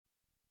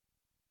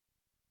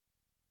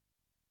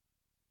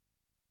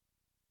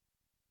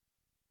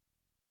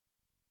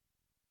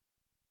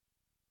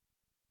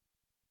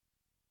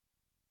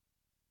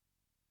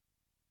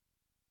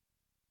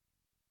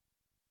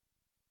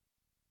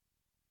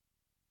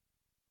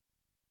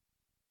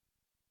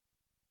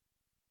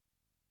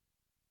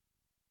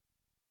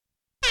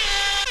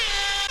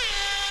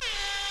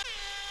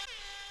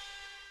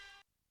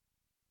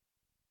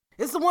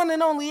It's the one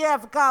and only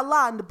Africa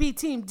Allah and the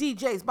B-Team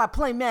DJs by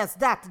Playman's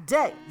Dr.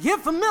 Day. You're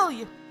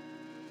familiar.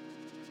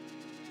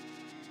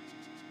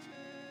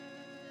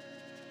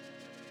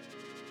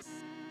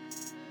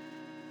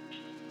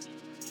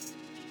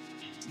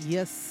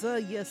 Yes, sir,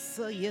 yes,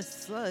 sir,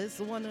 yes, sir. It's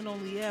the one and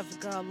only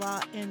Africa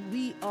Allah, and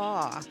we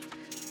are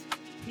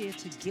here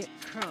to get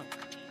crunk.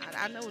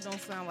 I know it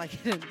don't sound like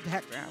it in the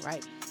background,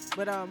 right?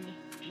 But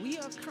we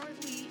are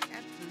currently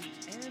at the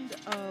end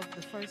of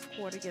the first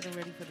quarter, getting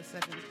ready for the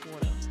second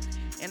quarter.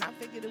 And I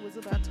figured it was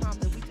about time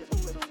that we did a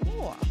little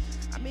more.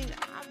 I mean,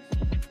 I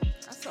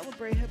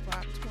celebrate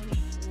hip-hop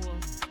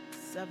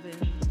 24/7,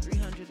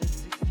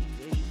 360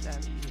 days out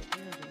of the year,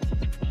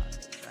 365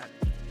 days out of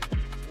the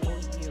year,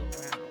 all year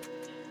round.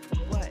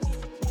 But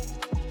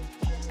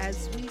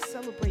as we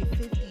celebrate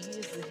 50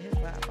 years of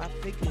hip-hop, I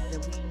figured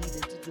that we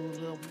needed to do a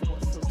little more.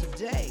 So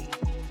today,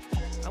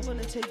 I'm going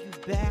to take you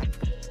back,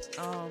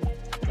 throw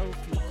a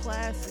few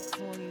classics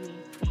on you,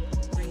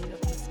 bring you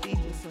up to speed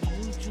with some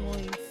new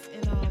joints,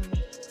 and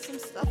some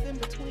stuff in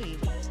between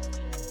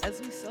as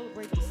we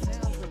celebrate the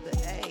sounds of the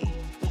A.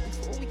 But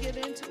before we get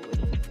into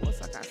it, of course,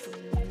 I got some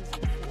new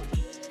music for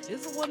you.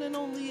 It's the one and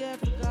only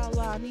Africa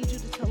Allah. I need you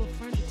to tell a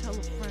friend, to tell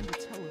a friend, to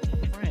tell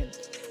a friend.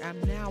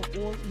 I'm now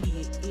all in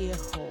your ear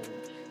hole.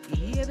 You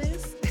hear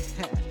this?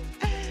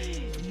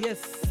 Yes,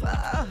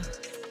 sir.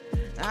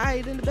 All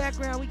right, in the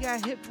background, we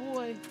got Hit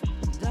Boy,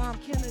 Dom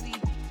Kennedy. I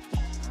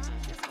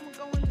guess I'm going to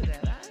go into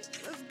that, all right?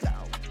 Let's go.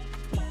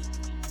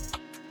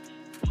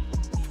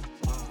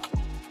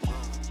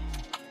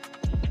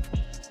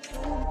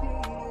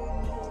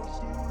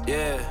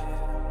 Yeah.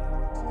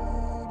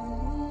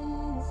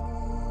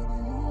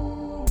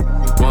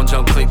 Won't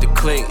jump click to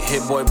click,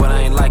 Hit Boy, but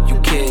I ain't like you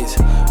kids.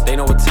 They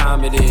know what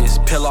time it is.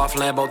 Peel off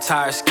Lambo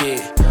tire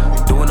skid.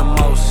 Doing the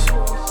most.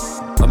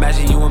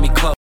 Imagine you and me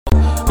close.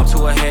 I'm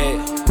too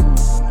ahead.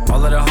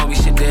 All of the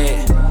homies shit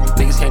dead.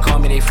 Niggas can't call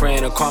me they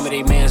friend, or call me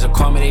they mans, or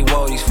call me they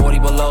woadies. 40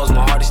 belows,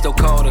 my heart is still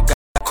cold. I got a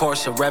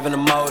course, a revving the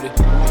motor.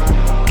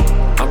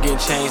 I'm getting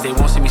changed, they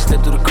won't see me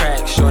slip through the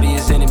cracks. Shorty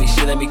is enemy,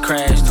 she let me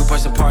crash.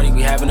 Two-person party,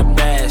 we having a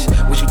bash.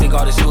 What you think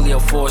all this Julio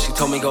for? She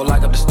told me go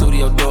lock up the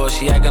studio door.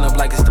 She acting up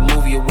like it's the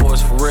movie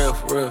awards. For real,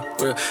 for real,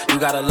 for real. You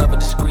gotta love a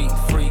discreet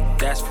freak,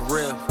 that's for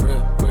real, for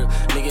real, for real.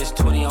 Nigga, it's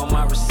 20 on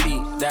my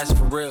receipt, that's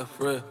for real,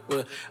 for real, for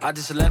real. I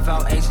just left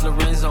out H.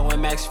 Lorenzo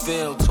and Max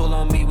Field. Tool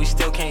on me, we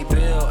still can't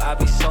build. I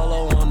be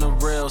solo on the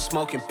real,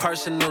 smoking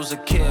personals a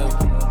kill.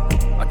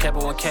 I kept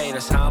it 1K,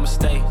 that's how I'ma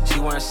stay. She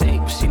wearing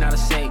safe, but she not a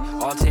saint.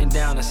 All 10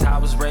 down, that's how I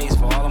was raised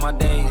for all of my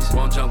days.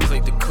 Won't jump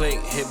click to click,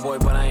 Hit Boy,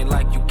 but I ain't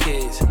like you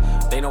kids.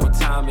 They know what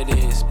time it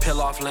is.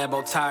 Peel off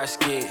Lambo tire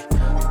skid.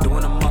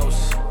 Doing the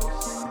most.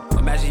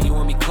 Imagine you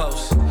and me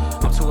close.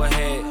 I'm too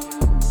ahead.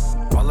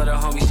 All of the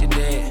homies shit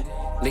dead.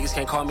 Niggas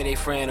can't call me they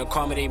friend, or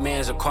call me they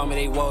mans, or call me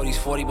they woadies.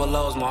 40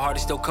 belows, my heart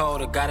is still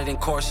cold. I got it in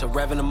course, a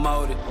revving the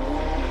motor.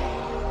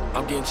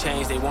 I'm getting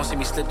changed, they won't see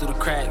me slip through the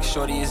cracks.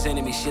 Shorty is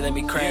enemy, she let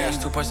me crash.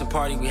 Two-person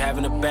party, we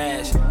having a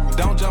bash.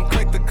 Don't jump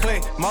click to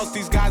click, most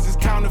these guys is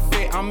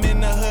counterfeit. I'm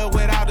in the hood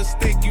without a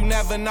stick, you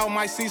never know,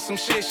 might see some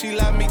shit. She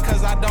love me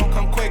cause I don't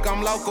come quick,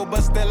 I'm local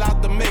but still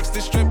out the mix.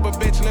 This stripper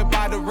bitch live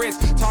by the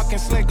wrist, talking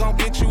slick gon'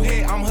 get you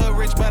hit. I'm hood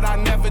rich but I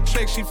never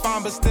trick, she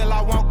fine but still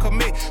I won't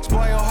commit.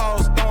 Spoil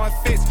hoes, throwing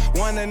fits,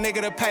 want a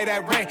nigga to pay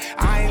that rent.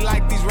 I ain't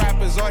like these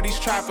rappers or these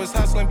trappers,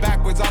 hustling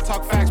backwards, I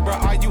talk facts, bro.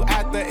 All you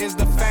after is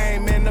the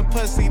fame and the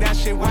pussy, that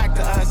shit whack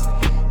to us.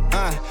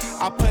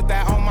 I put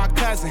that on my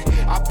cousin.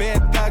 I been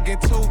thugging,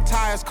 2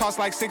 tires cost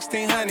like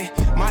 1,600.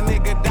 My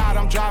nigga died,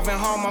 I'm driving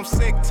home, I'm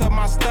sick to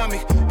my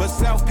stomach. But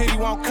self-pity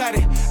won't cut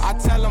it, I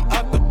tell them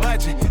up the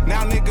budget.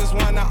 Now niggas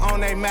wanna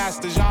own they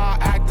masters, y'all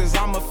actors.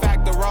 I'm a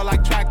factor, roll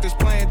like tractors,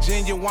 playing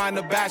Genuine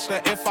the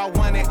Bachelor. If I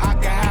want it, I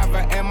can have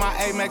her. And my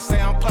Amex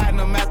say I'm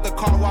platinum at the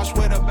car wash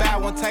with a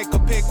bad one. Take a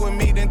pic with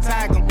me, then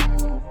tag them.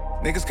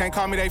 Niggas can't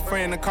call me they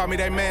friend, or call me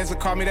they mans, or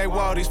call me they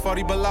woadies.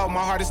 40 below,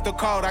 my heart is still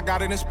cold. I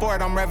got it in sport,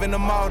 I'm revving the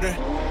motor.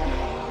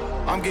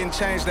 I'm getting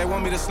changed, they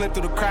want me to slip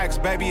through the cracks.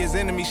 Baby is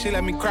enemy, she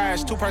let me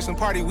crash. Two-person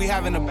party, we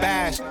having a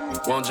bash.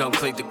 Won't jump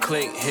click to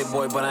click, Hit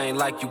Boy, but I ain't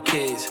like you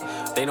kids.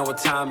 They know what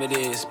time it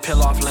is.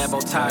 Peel off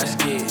Lambo tire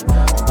skid.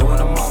 Doing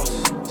the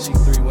most.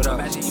 C3, what up?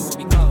 Imagine you would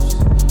be close.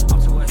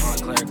 I'm too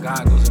ahead. Montclair,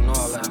 goggles and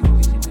all that.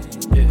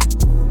 Yeah.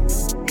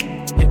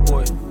 Hit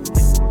Boy.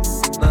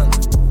 Look.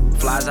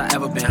 Fly as I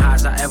ever been, high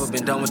as I ever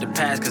been, done with the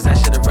past. Cause that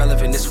shit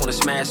irrelevant. This one is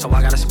smashed, so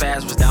I got a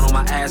spaz. Was down on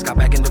my ass, got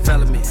back in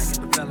development.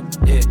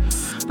 Yeah.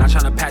 Not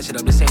tryna patch it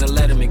up, this ain't a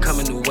letterman.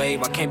 Coming new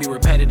wave, I can't be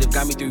repetitive.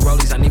 Got me 3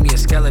 rollies, I need me a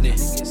skeleton.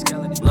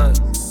 Look,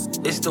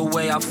 it's the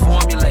way I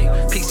formulate.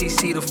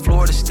 PCC to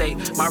Florida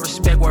State. My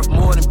respect worth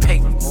more than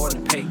paper.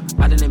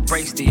 I done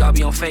embraced it, y'all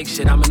be on fake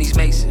shit. I'm in these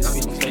maces.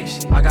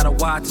 I got a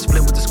wad to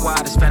split with the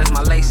squad as fat as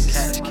my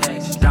laces.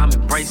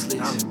 Diamond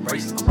bracelets. I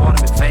bought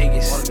them in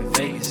Vegas.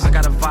 I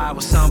got a vibe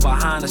with some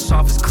behind the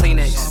softest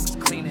Kleenex.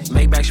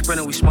 Maybach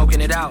Sprinter, we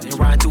smoking it out and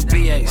riding through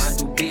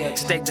BAs.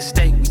 State to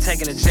state, we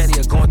taking a jetty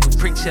or going through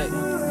pre-check.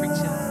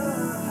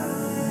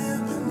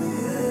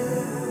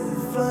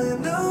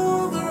 Flying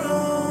over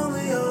all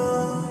the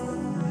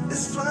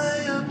it's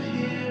fly up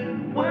here.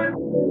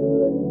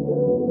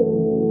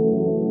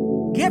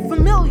 Get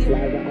familiar.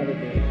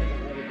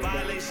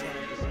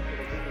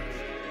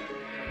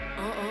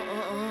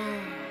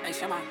 Hey,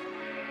 Shama.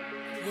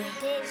 Did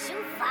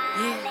you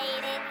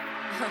violate it?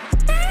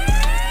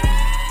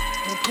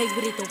 Don't play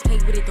with it, don't play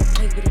with it, don't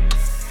play with it.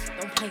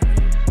 Don't play with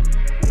it.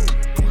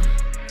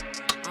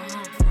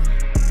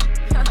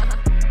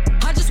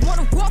 I just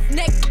want a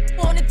roughneck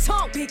on the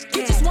tongue. You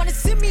just wanna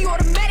send me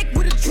automatic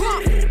with a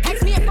drum.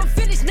 Ask me if I'm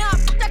finished, nah,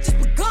 that just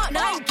begun.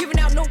 I ain't giving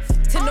out no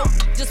to no,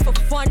 just for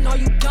fun. Are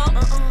you dumb?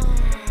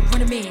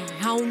 Run a man,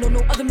 I don't know no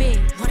other man.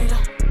 Run it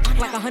up,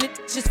 like 100,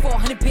 just for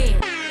 100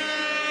 bands.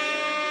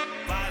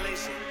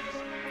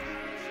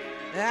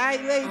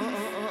 Alright, ladies.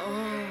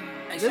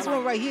 This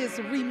one right here is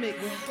a remix.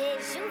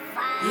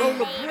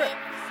 Lola Brick.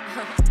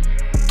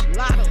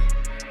 Lotto.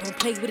 Don't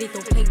play with it,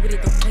 don't play with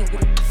it, don't play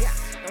with it. Yeah.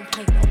 Don't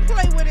play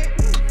with it.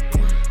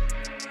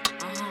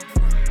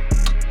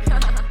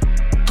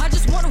 I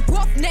just want a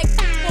roughneck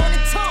on the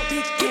tongue.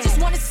 You just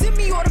wanna send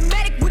me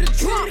automatic with a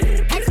drum.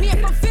 Ask me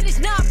if I'm finished,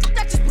 nah,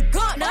 that just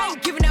begun. I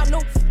ain't giving out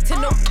no to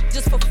no,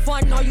 just for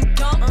fun. Are you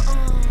dumb?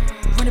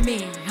 Run a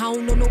man, I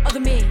don't know no other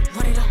man.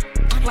 Run it up,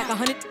 like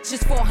 100,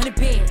 just for 100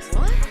 bands.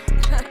 What?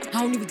 I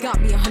don't even got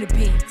me 100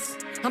 bands.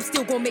 I'm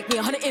still gonna make me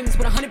 100 M's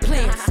with 100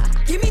 plans.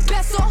 Give me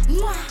peso,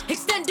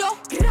 extendo.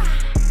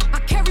 I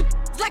carry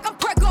like I'm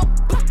Prego.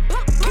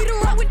 Hit a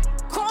road with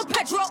call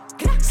Petro.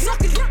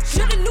 Suck it,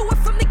 shoulda knew it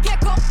from the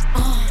get-go.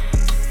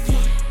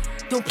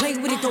 Don't play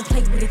with it, don't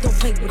play with it, don't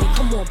play with it.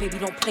 Come on, baby,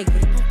 don't play with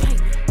it, don't play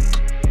with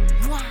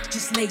it.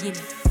 Just lay in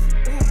it.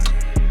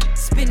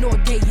 Spin all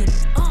day in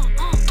it.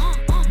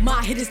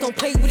 My hitters don't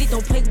play with it,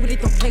 don't play with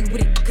it, don't play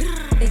with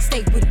it. They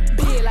stay with it.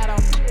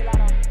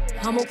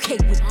 I'm okay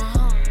with it.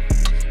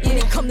 When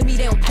it come to me,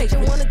 they don't play with it.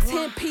 He just want a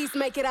 10-piece,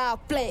 make it all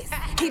flex.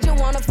 He just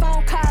want a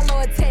phone call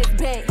or a text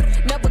back.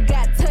 Never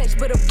got touched,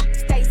 but a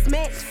stay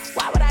smacked.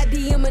 Why would I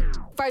DM it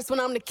first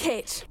when I'm the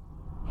catch?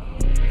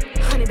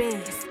 100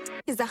 bands.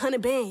 It's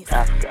 100 bands.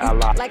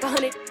 Like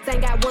 100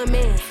 ain't got one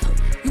man.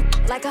 You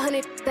like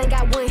 100 ain't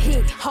got one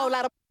hit. Whole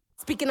lot of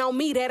speaking on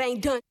me that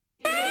ain't done.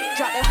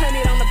 Drop that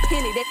 100 on the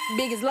penny, that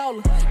big as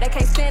Lola. They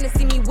can't stand to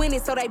see me winning,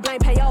 so they blame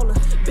payola.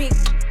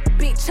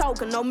 Big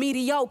choker, no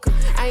mediocre.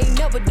 I ain't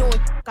never doing,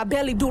 I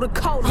barely do the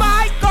cola.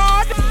 My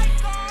God!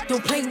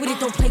 Don't play with it,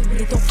 don't play with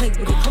it, don't play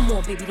with it. Come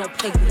on, baby, don't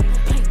play with it,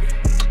 don't play with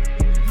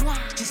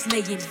it. Just lay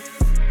in it.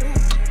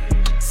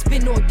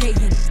 Spin all day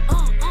in it.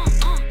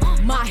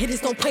 My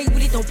hitters don't play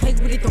with it, don't play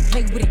with it, don't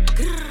play with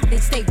it. They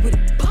stay with it.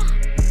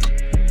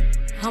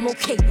 I'm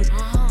okay with it.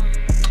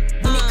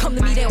 When it come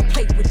to me, they don't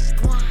play with it.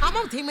 I'm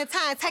on demon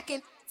time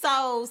taking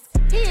souls.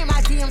 He in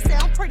my DM say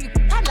I'm pretty,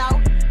 I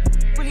know.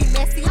 Really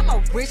messy, I'm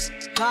a rich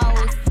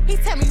ghost. He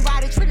tell me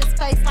ride it, treat his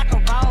face like a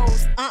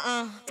rose.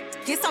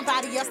 Get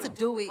somebody else to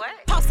do it. What?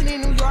 Posting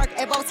in New York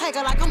at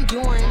Bottega like I'm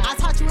doing. I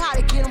taught you how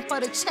to get him for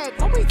the check.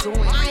 What we doing?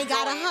 I ain't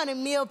got 100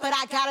 mil, but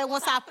I got it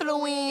once I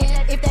flew in.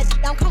 If that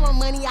don't come with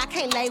money, I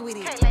can't lay with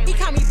it. He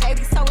call me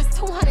baby, so it's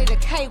 200 a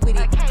K with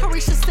it.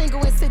 Carisha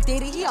single and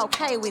Sadiddy, he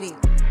okay with it.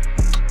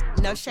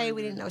 No shade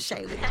with it, no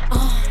shade with it.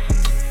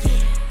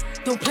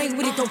 Don't play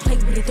with it, don't play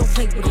with it, don't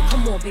play with it.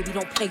 Come on, baby,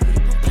 don't play with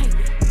it, don't play with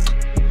it.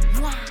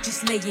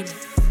 Just lay in it.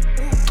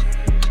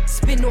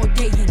 Spin all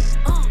day in it.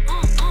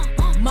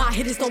 My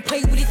hitters don't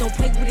play with it, don't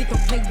play with it,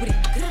 don't play with it.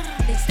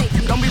 They stay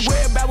with it. Don't be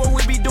worried about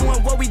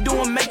what we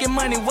doing, making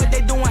money. What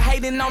they doing,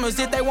 hating on us.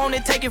 If they want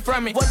it, take it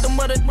from me. What the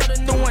mother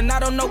doing, I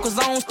don't know, cause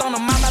I don't stone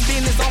them. Mind my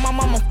business on my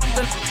mama.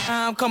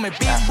 I'm coming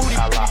big booty,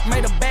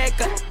 made a bag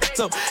cut.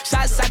 So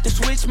shots out the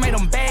switch, made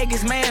them bag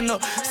his man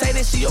up. Say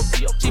that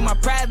she my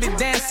private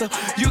dancer.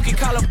 You can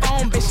call her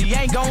phone, but she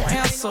ain't gon'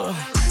 answer.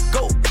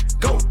 Go.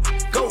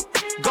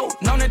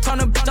 Known and turn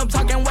a bitch, I'm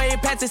talking way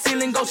past the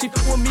ceiling. Go, she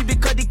f with me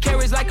because he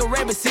carries like a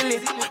rabbit silly.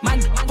 My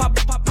pop,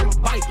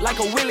 bite like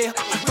a willy.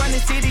 From the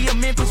city of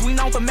Memphis, we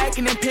known for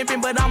macking and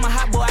pimping. But I'm a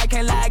hot boy, I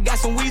can't lie, I got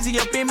some Weezy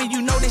up in me.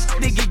 You know this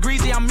shit get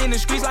greasy, I'm in the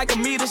streets like a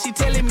meter. She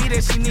telling me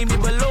that she need me,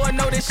 but Lord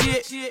know that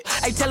shit.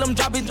 I tell him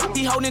drop it,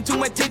 he holding too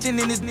much tension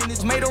in his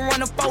made him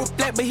run a 4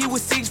 flat, but he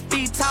was 6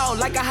 feet tall,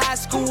 like a high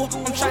school.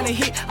 I'm trying to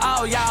hit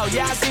all y'all,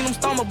 yeah, I seen him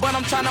stumble, but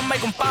I'm trying to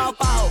make him fall.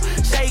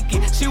 Shake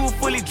it, she was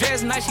fully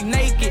dressed, now she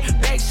naked.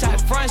 Back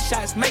shots, front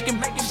shots, make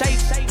him shake.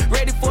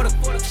 Ready for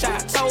the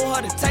shot, told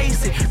her to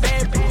taste it.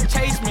 Bad bitch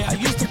chase me, I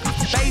used to be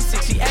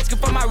basic. She asking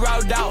for my raw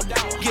dog,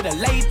 get a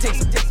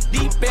latex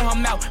deep in her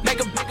mouth, make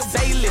a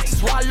say lift.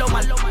 Swallow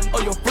my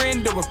or your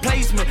friend the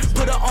replacement.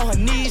 Put her on her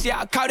knees,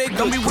 yeah, I caught it.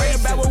 Don't be worried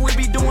about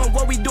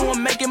what we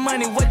doing, making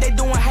money. What they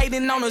doing,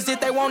 hating on us. If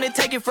they want it,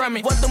 take it from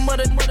me. What the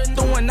mother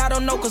doing, I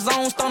don't know, cause I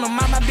don't stone them.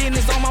 Mind my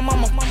business on my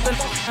mama.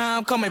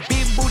 I'm coming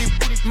big booty,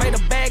 made a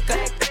bag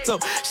cut. So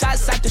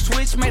shots out the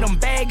switch, made them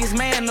bag his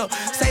man up.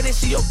 Say that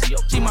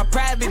she my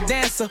private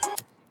dancer.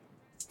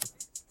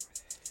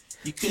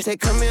 She said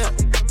come here,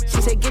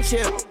 she said get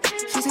chill.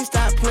 She said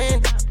stop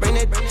playing, bring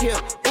that here.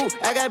 Ooh,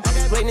 I got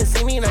waiting to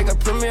see me like a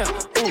premiere.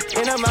 Ooh,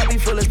 and I might be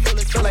full of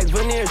like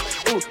veneers.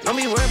 Ooh, don't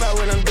be worried about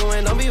what I'm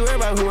doing. Don't be worried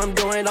about who I'm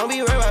doing. Don't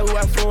be worried about who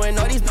I'm fooling.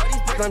 All these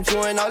I'm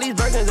chewing. All these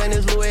Birkins and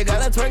this Louis.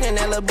 Got her twerking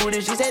that little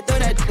booty. She said throw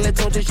that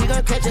little she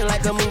gon' catch it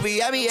like a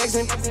movie. I be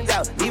Xing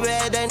out, leave it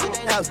at that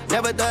house.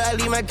 Never thought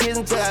I'd leave my kids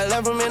until I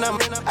left them and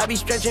I be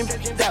stretching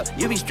out.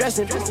 You be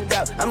stressing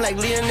out. I'm like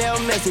Lionel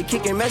Messi,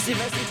 kicking Messi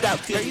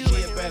out. Girl, you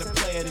be a better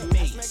player than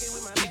me,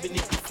 even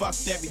if you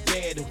fucked every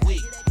day of the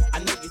week. I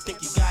know you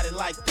think you got it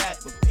like that,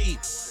 but Pete,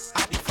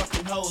 I be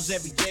fucking hoes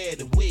every day of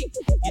the week.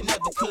 You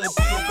never could be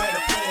a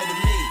better player than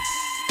me,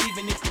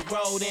 even if you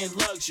rode in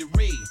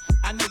luxury.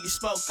 I know you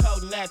spoke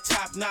code in that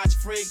top-notch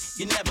freak.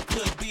 You never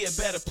could be a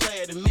better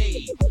player than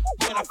me.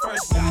 When I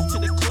first got to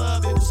the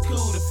club, it was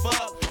cool to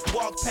fuck.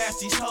 Walked past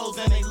these hoes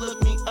and they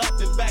looked me up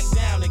and back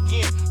down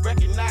again.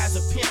 Recognize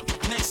a pimp.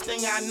 Next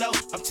thing I know,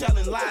 I'm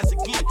telling lies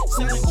again.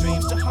 Selling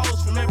dreams to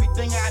hoes from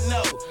everything I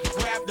know.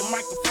 Grab the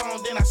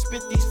microphone, then I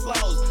spit these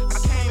flows. I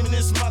came in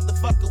this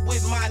motherfucker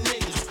with my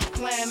niggas.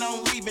 Plan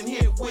on leaving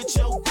here with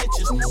your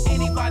bitches.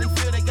 Anybody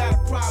feel they got a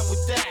problem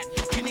with that?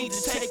 You need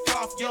to take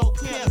off your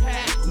pimp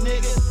hat,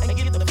 nigga, and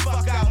get the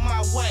fuck out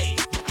my way.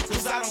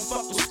 Cause I don't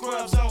fuck with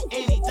scrubs on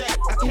any day.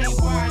 I can't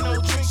buy no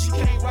drink, she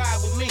can't ride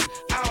with me.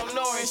 I don't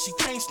know her and she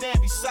can't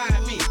stand beside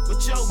me.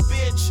 But yo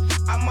bitch,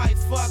 I might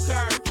fuck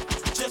her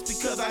just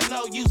because I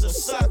know you's a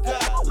sucker.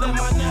 Let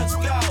my nuts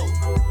go,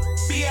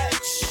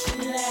 bitch.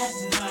 Let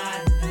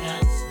my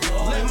nuts go.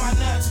 Let my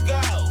nuts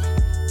go,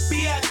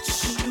 bitch.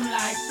 You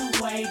like the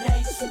way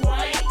they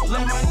sway.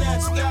 Let my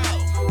nuts go,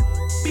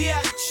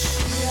 bitch.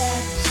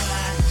 Let my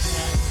nuts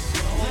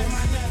go. Let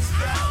my nuts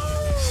go,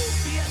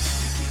 bitch.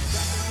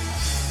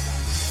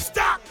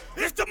 Stop!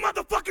 It's the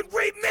motherfucking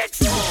remix!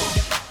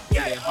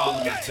 Yeah,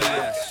 Harlem is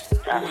bad.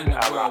 Who in the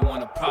world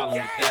want a problem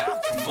with that?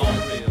 Come on,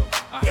 real.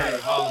 I heard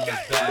Harlem is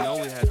bad. No,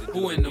 we had to.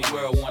 Who in the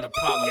world want a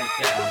problem with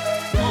that?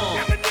 Come on.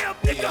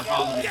 Yeah,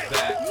 Harlem is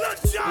bad.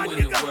 Who in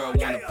the world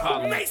want a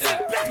problem with that?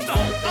 Come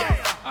on.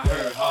 I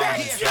heard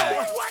Harlem is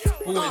bad.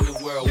 Who in the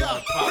world want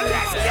a problem with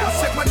that? I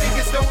said my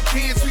niggas don't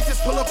dance, we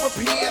just pull up a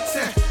pants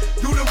and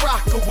do the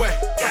rock away.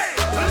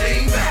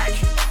 Lean back,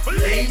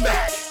 lean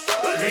back,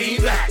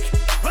 lean back,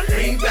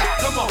 lean back.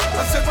 Come on.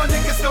 I said my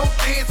niggas don't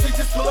dance, we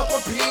just pull up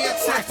a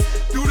pants and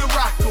do the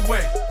rock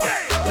away.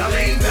 Now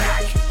lean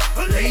back,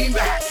 lean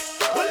back,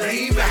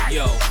 lean back.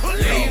 Yo,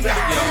 lean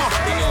back. Come on.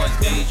 You know it's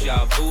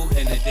deja vu,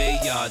 and the day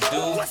y'all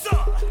do,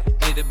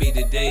 it'll be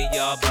the day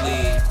y'all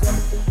bleed.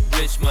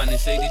 Rich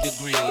minus 80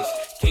 degrees.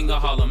 King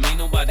of Harlem, ain't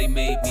nobody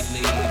made me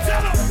leave.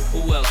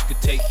 Who else could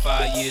take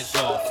 5 years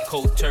off?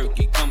 Cold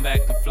turkey, come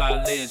back and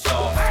fly lids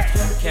off.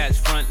 Catch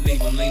front, leave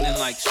them leaning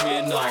like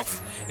Smirnoff.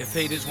 If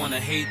haters wanna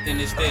hate, then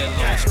it's their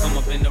loss. Come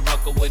up in the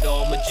rucker with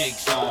all my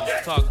jigs on.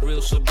 Talk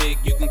real so big,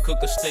 you can cook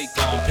a steak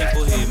on.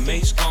 People hear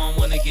Mace gone,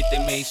 wanna get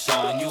their Mace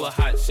on. You a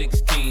hot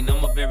 16,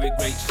 I'm a very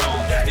great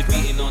song. They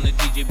beating on the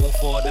DJ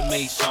before the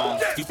Mace song.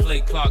 You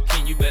play Clark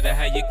King, you better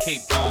have your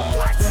cape on.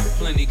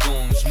 Plenty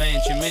goons,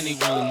 mansion, mini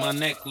room. My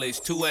necklace,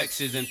 2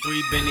 X's and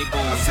 3 Benny Booms.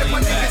 I said my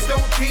niggas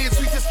don't dance,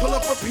 we just pull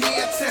up a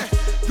pants and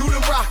do the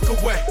rock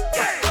away.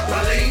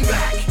 Lean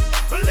back,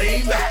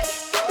 lean back,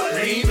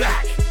 lean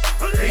back,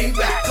 lean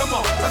back. Come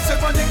on. I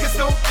said my niggas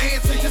don't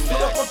dance, we just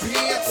pull up a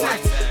pants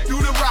and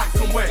do the rock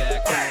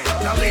away.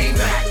 Now lean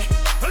back,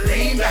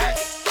 lean back,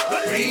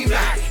 lean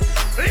back.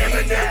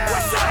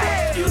 What's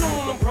up? You don't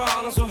want no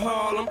problems with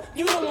Harlem.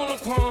 You don't want no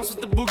qualms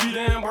with the boogie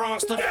down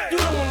Bronxter. You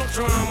don't want no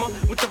drama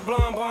with the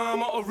blonde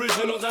bomber.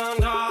 Original Don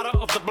Dada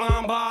of the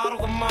blonde bottle.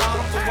 The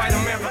model for white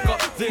America.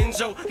 Then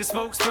Joe, the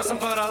spokesperson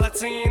for the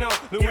Latino.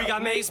 Then we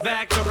got Mace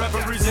back to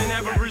represent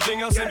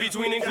everything else in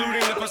between,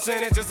 including the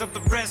percentages of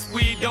the rest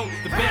we don't.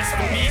 The best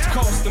from each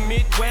coast, the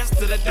Midwest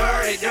to the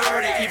dirty,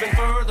 even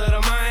further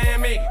to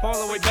Miami,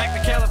 all the way back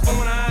to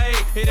California.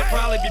 It'd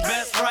probably be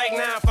best right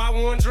now if I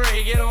want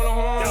Dre get on the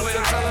horn with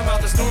him, tell him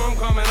about the storm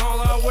coming all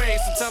our way.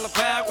 So tell a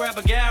pal, grab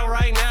a gal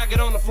right now, get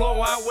on the floor,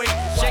 I wait.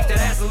 Shake that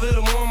ass a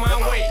little more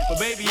my way, but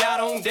baby I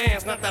don't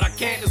dance. Not that I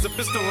can't, there's a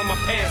pistol in my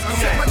pants.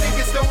 Come on. My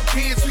niggas don't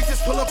dance, we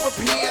just pull up a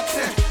pants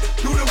and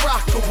do the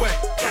rock away.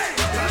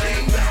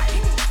 Lean back,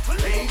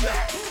 lean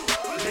back,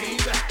 lean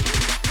back.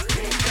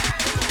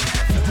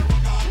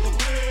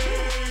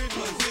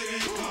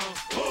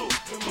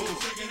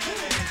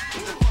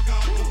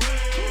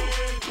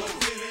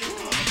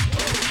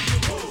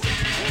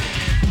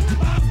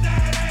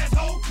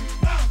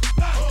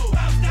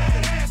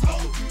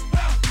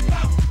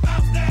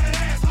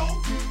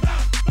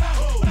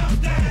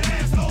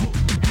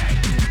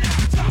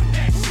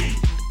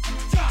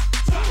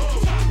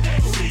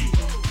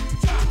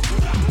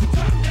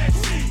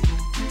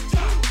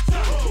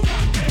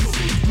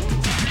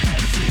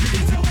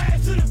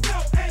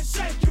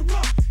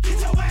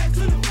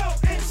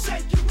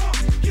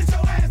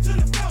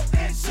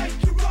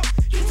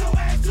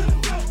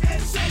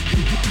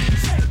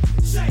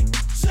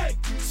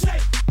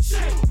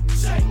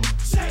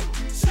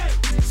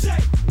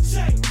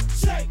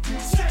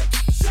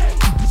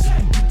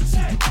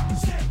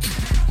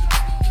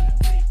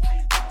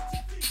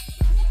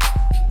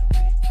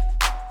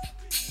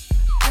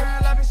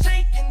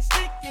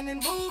 shaking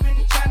and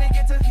moving, trying to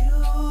get to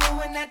you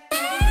and that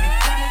booty.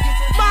 Trying to get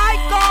to my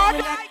God,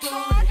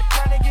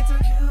 trying to get to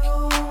you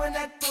and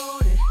that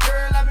booty.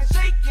 Girl, I've been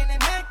shaking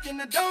and acting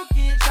a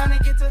donkey, trying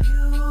to get to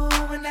you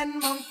and that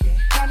monkey.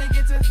 Trying to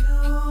get to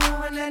you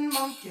and that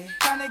monkey.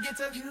 Trying to get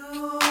to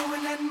you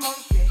and that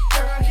monkey.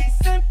 Girl, he's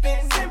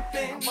simping,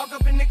 simping. Walk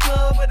up in the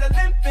club with a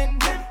limping.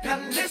 Now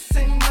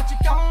listen, what you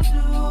gon'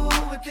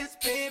 do with this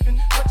pimpin'?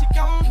 What you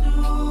gon'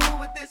 do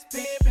with this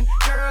pimpin'?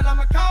 Girl,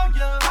 I'ma call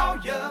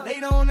ya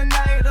later on the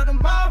night or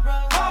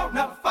tomorrow.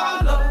 Now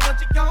follow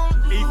what you gon'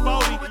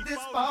 do with this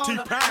baller.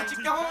 What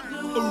you gon' do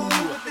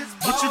with this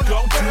baller? What you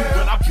gon' do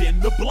when I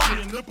bend the block?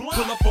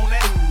 Pull up on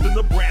that in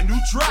a brand new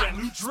drop.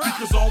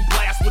 Speakers on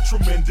blast with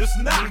tremendous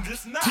knock.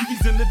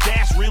 TVs in the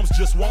dash rims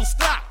just won't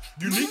stop.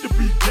 You need to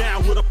be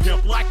down with a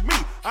pimp like me.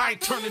 I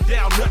ain't turning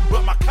down nothing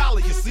but my collar,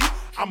 you see.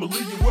 I'ma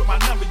leave you with my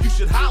number, you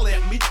should holler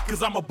at me.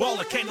 Cause I'm a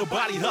baller, can't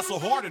nobody hustle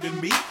harder than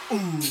me. Ooh.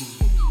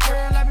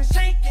 Girl, I've been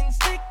shaking,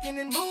 sticking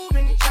and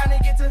moving, trying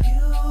to get to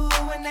you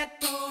and that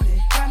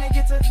booty. Trying to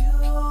get to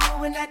you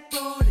and that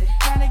booty.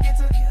 Trying to get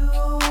to you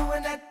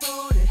and that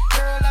booty.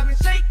 Girl, I've been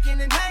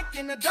shaking and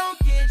acting a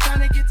donkey,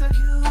 trying to get to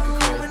you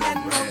and that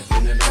booty.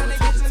 Trying to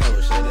get to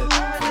you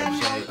and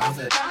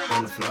that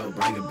on the floor,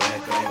 bring it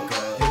back up.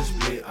 Hit a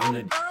split on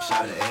the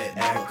shot it at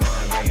that.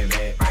 Bring it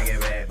back, bring it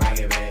back, bring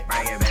it back,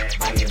 bring it back,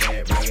 bring it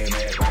back, bring it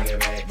back, bring it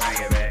back, bring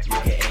it back. You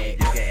can act,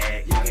 you can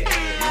act, you can act, you can act, you can act, you can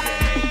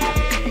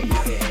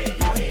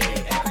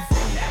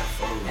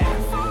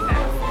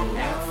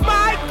act.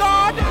 My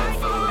God!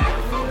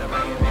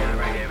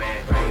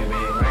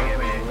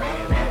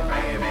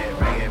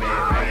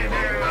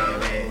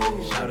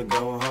 Shout it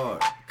going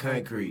hard,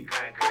 concrete.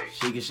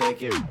 She can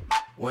shake it,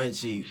 one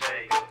cheek.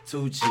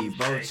 Two cheek,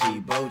 both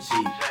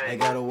cheek. I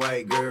got a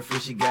white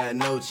girlfriend, she got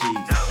no cheeks.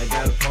 I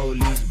got a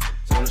police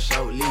on a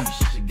short leash.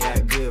 She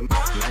got good,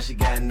 now she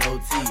got no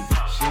teeth.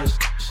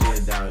 She a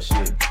dog, she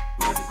with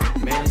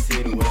it. Man, it's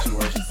hitting what she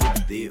wants, she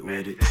super thick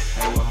with it.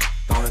 Hey, well,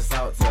 throwing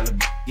salt, tell her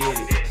get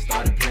it.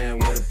 Started playing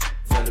with her,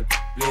 tell her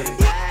split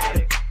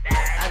it.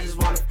 I just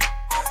wanna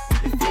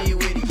if you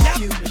with it,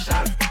 cute,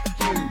 shot it.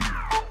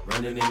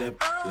 Running in that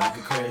like a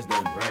crash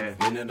dummy, right?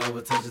 Bend it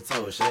over, touch your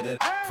toe, shake that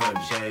for the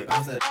shake.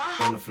 I said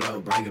on the floor,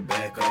 bring it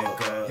back up.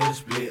 Hit a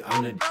split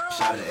on the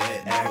shot it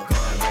at that.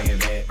 Bring it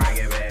back, bring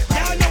it back.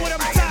 Y'all know what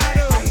I'm tired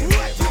of.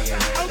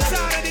 I'm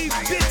tired of these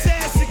bitch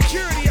ass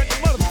security at the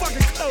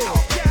motherfucking club.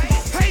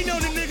 Hating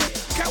on the nigga,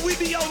 cause we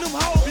be on them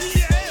hoes.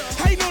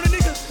 Hating on the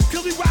nigga,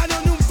 cause we riding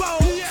on them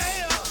bones.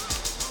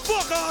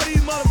 Fuck all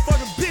these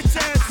motherfucking bitch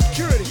ass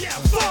security.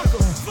 Fuck em,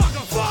 fuck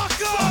em, fuck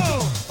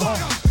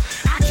em.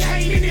 I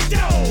came in the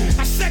door,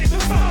 I said it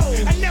before.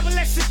 I never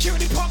let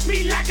security park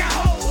me like a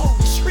hoe.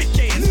 Trick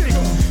ass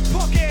nigga,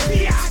 punk ass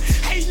bitch.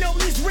 Hating on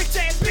this rich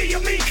ass B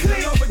of me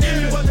clique. Don't forget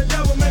me, but the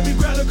devil made me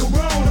grab the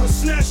corona.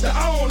 Snatch the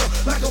owner,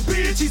 like a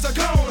bitch, he's a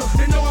goner.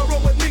 They know I roll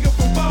with nigga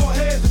from bald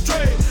head to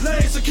trade.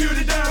 Laid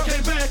security down,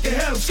 came back and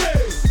had him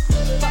shaved.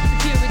 Fuck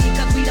security,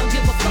 cause we don't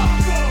give a fuck.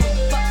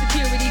 Fuck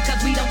security, cause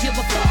we don't give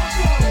a fuck.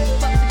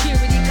 Fuck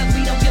security, cause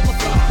we don't give a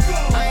fuck.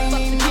 Fuck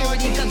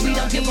security, cause we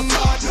don't give a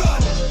fuck.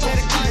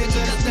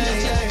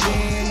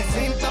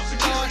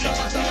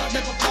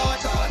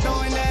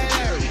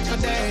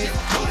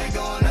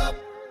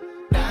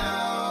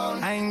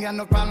 I ain't got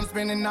no problem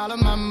spending all of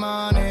my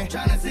money,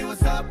 tryna see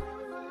what's up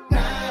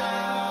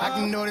now. I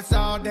can do this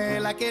all day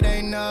like it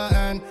ain't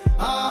nothing.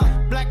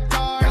 Black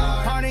car,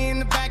 party in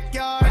the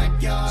backyard.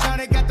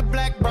 Shawty got the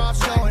black bra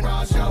showing.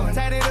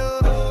 Tatted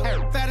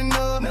up, fat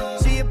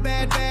enough. She a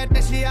bad,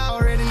 that she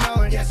already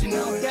know it. Yeah, she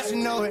know it. Yeah, she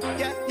know it.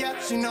 Yeah,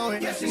 she know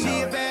it.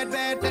 She a bad,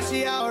 that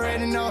she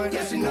already know it.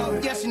 Yeah, she know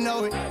it. Yeah, she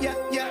know it. Yeah,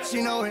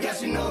 she know it. Yeah,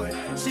 she know it.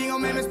 She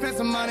gon' make me spend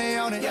some money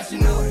on it. Yeah, she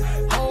know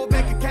it. Whole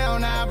bank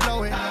account, I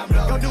blow it.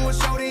 Go do a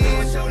show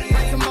then,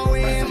 like some more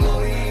in.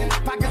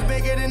 Pockets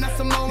bigger than a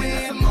Samoan.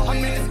 I'm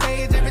in the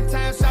stage every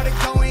time, shout it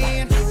go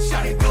in.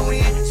 Shout it go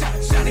in,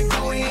 shout it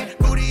go in.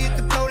 Booty hit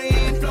the float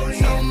in, slow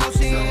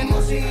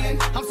motion.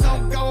 I'm so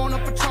gone on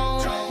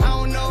Patron. I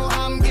don't know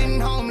how I'm getting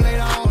home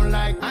later on.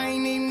 Like I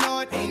ain't even know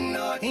it, ain't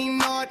know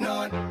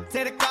it.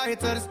 Take the car here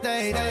to the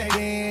stage,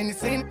 then you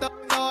seen the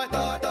thought,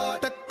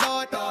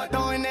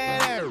 throwing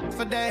that air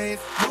for days.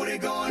 Booty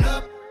going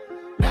up,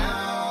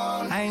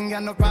 down. I ain't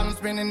got no problem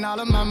spending all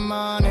of my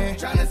money,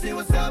 tryna see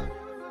what's up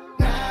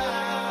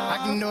now. I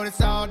can do this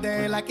all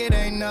day like it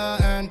ain't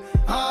nothing.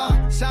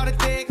 Shout it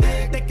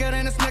thicker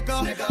than a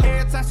snicker.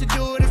 Every time she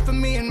do it, it's for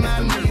me and my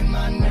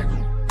nigga.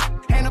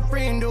 And a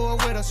friend do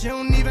it with her. She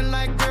don't even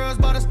like girls,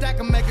 but a stack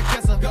make her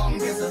kiss her. Gon'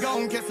 kiss her,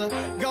 gon' kiss her,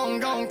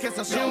 gon' kiss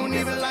her. She don't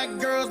even like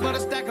girls, but a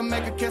stack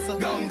make her kiss her.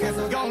 Gon' kiss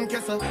her, gon'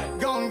 kiss her,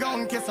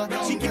 gon' kiss her.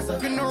 She keep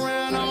looking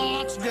around, I'ma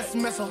launch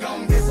dismissal.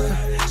 Gon' kiss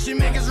her. She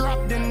make us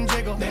rock, then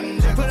jiggle.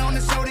 Put on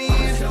the show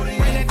then, bring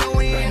that dough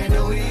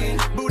in.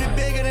 Booty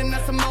bigger than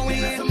a Samoan.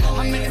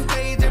 I'm in the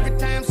stage every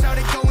time, shout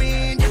it go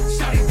in.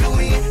 Shout it go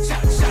in,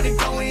 shout it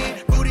go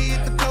in. Booty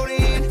hit the float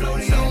in,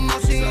 slow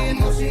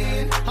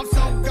motion. I'm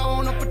so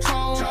gone on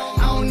Patron.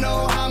 I don't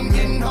know how I'm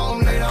getting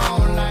home later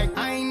on. Like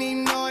I ain't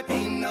even know it.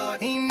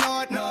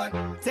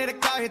 Take the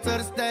car right to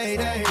the stage.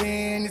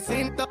 And you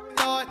seen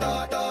throwing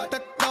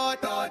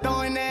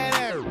that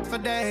air for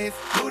days.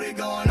 Booty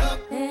going up.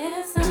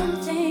 There's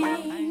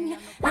something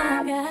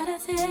I gotta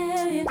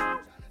tell you,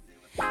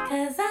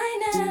 'cause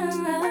I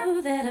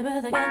know that a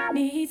brother got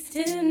needs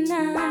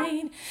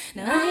tonight.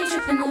 Now I ain't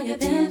tripping on your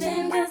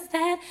pimpin', 'cause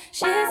that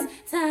shit's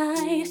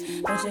tight.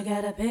 But you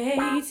gotta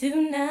pay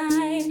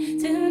tonight.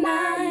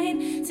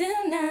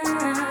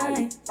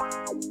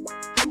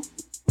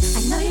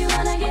 I know you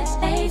wanna get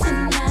paid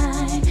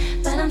tonight,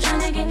 but I'm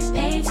tryna get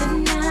paid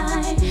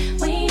tonight.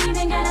 We ain't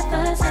even gotta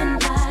fuss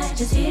and fight,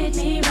 just hit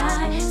me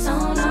right, it's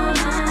on all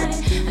night.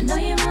 I know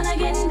you wanna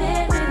get in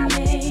bed with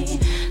me,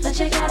 but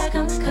you gotta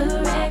come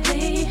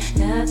correctly.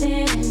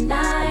 Nothing in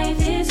life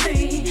is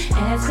free,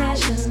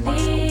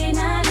 especially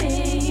not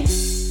me.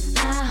 I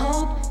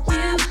hope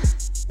you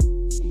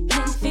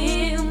can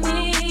feel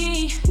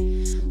me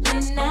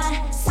when I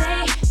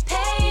say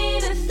pay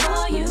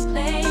before you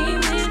play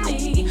with me.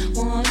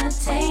 Wanna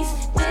taste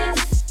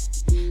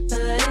this,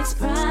 but it's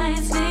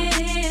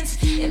priceless.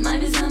 It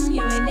might be something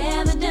you ain't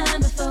never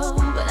done before,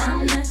 but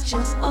I'm not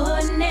your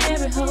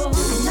ordinary hoe.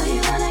 I know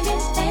you wanna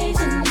get paid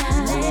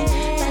tonight,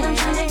 but I'm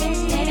tryna get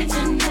paid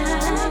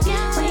tonight.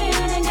 We ain't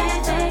even gotta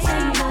say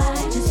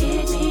goodbye, just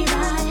hit me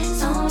right,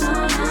 it's on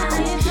all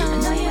night. I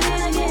know you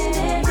wanna get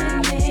there with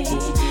me,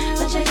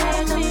 but you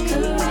gotta come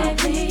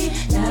correctly.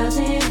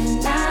 Nothing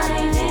in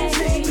life is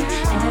free,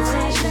 and it's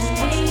actually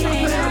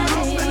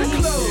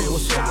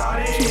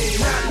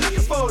Not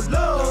looking for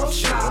love,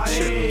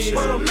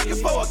 but I'm looking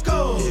for a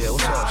goal.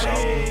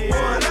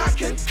 One I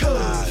can cook,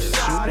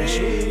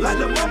 like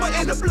the mama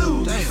in the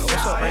blues.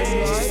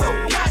 She's so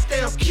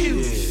goddamn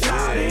cute,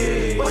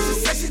 but she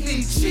said she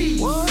need cheese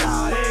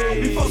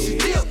before she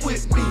deal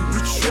with me.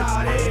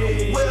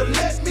 Well,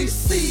 let me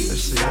see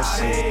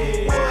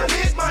what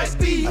it might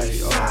be,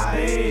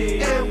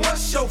 and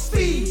what's your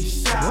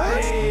fee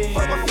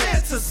for my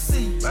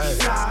fantasy.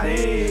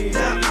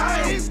 Now I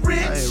ain't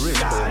rich,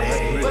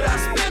 but I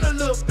spend a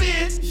little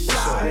bit.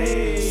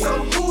 So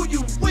who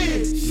you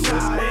with?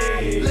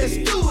 Let's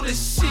do this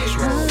shit.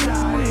 I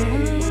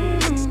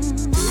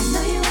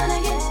know you wanna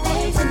get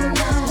paid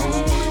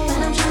tonight, but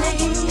I'm tryna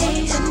get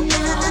paid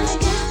tonight.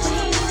 We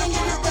ain't even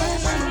gotta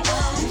fuss and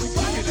fight, just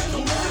hit me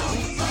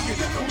right, it's on all night.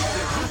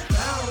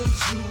 Found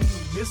you,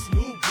 Miss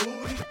New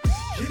Booty.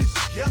 Get it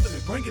together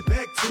and bring it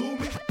back to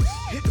me.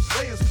 Hit the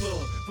Players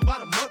Club for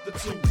about a month or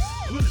two.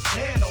 Put a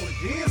tan on it,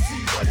 then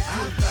see what it do.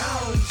 I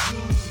found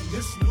you,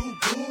 Miss New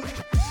Booty.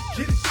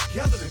 Get it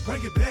together and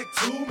bring it back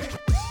to me.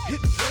 Hit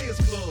the Players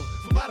Club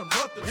for about a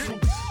month or two.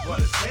 Put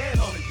a tan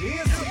on it,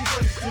 then see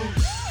what it do.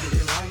 Get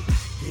it right,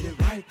 get it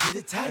right, get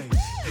it tight.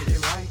 Get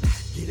it right,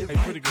 get it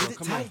right, get it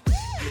tight.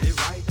 Get it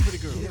right, pretty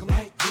girl, get it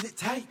right, get it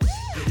tight.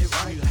 Get it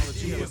right,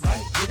 get it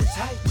right, get it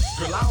tight.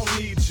 Girl, I don't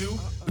need you,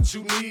 but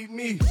you need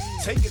me.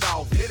 Take it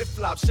off, let it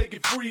flop, shake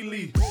it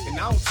freely. And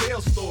I don't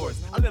tell stories,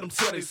 I let them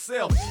tell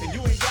themselves. And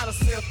you ain't gotta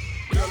sell,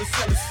 girl, it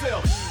sell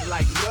itself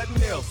like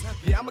nothing else.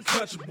 Yeah, I'm a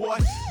country boy,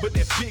 but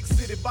that big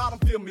city bottom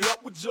fill me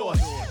up with joy.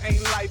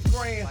 Ain't life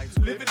grand,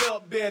 live it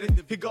up, Betty.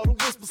 Here go the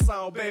whisper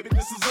sound, baby,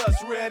 this is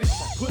us ready.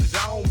 Put it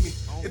on me,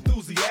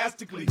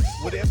 enthusiastically.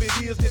 Whatever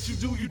it is that you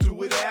do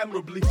it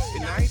admirably.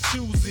 And I ain't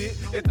choose it,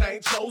 that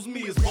thing chose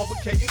me. It's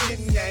complicated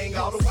and yang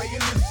all the way in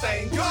this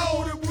thing. Go!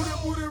 Booty, booty,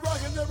 booty,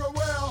 rockin'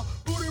 everywhere.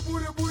 Booty,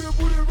 booty, booty,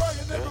 booty,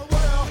 rockin'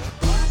 everywhere.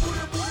 Booty,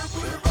 booty, booty,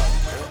 booty,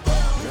 rockin'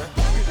 everywhere.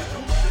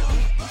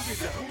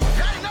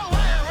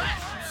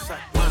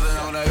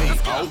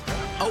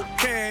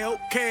 Okay.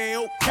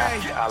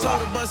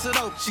 Told her bust it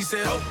up, she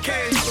said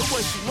okay. But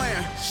what she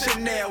wearing?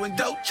 Chanel and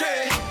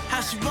Dolce.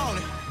 How she want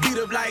it? Beat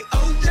up like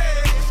OJ.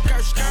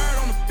 Skirt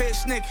on the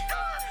fish, nigga.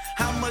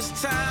 How much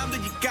time do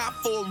you got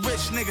for a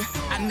rich nigga?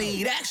 I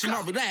need action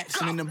or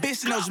relaxing, and the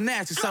bitch knows you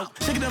nasty. So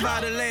shaking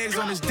about the legs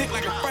on his dick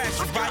like a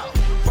fraction,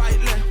 right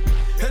left.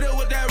 Hit her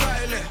with that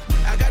right left.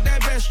 I got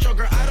that best stroke,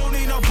 girl. I don't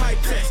need no pipe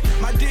test.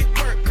 My dick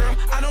work, girl.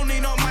 I don't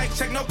need no mic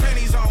check, no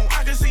pennies on.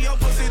 I can see your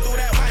pussy through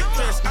that white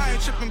dress. I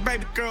ain't tripping,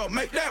 baby girl.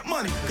 Make that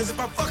money. Cause if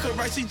I fuck her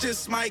right, she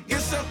just might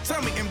get some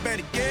tummy and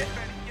better get.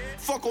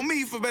 Fuck on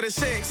me for better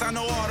sex. I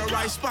know all the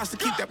right spots to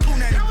keep that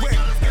punani wet.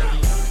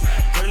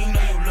 Girl, you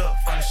know you look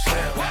from the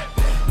shell.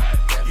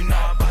 You know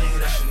I buy you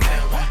that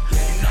Chanel.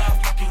 You know I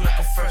fuck you like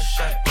a first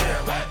shot,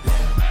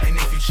 yeah. And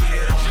if you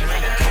cheated on me,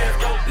 make that care.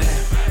 Go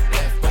left,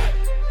 right,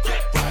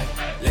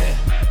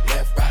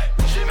 left, right.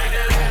 She make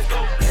that ass go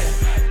left,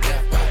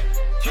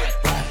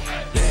 right,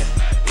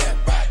 left,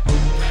 right.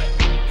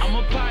 I'm a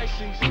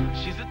Pisces,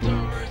 she's a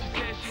Taurus. She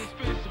said she's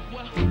expensive.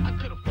 Well, I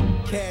could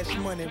afford. Cash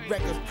Money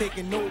Records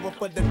taking over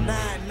for the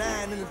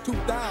 99 in the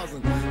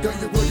 2000. Girl,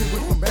 you working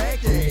with some bag,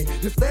 yeah.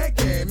 Just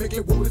that, yeah. Make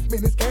it roll,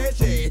 spin his cash,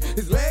 yeah.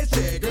 His last,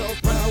 yeah. Girls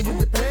proud with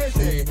the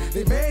passion.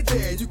 They mad,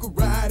 yeah. You could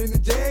ride in the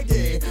Jag,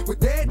 yeah. With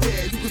that,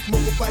 yeah. You could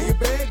smoke a fire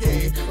bag,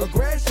 yeah. A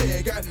grass,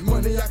 yeah. Got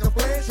money I can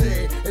flash,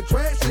 yeah. And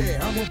trash,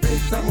 yeah. I'm a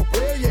bitch, I'm a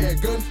player, yeah.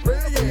 Gun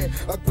spray,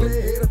 yeah. A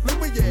clear head, a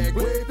flipper, yeah.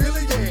 Grey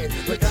Billy, yeah.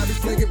 Like I be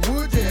slinging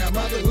wood, yeah. I'm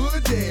out the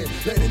hood, yeah.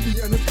 Let it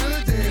be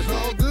understood, yeah. It's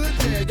all good,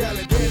 yeah. Got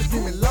a dance, see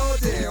me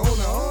loud, yeah. On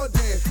the hard,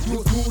 yeah. You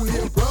a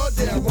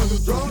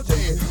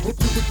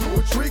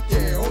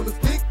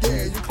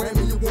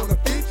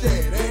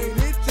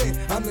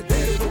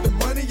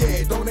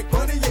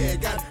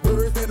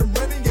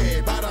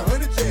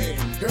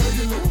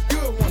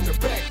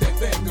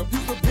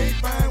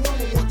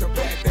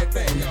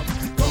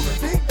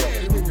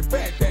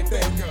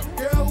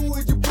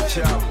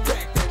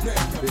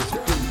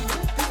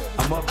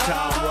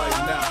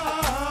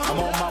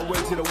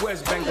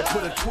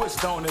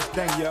twist on this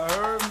thing, you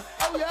heard me?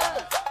 Oh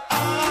yeah.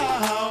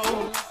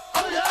 Oh,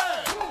 oh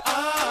yeah.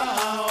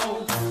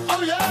 Oh,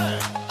 oh yeah.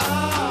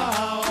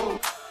 Oh,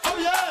 oh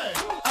yeah.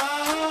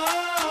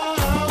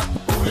 Oh,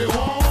 who they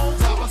want?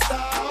 Top of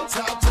style,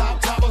 top of style,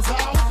 top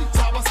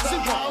of style, she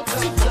want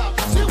top,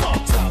 she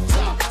long, top,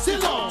 she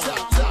want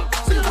top,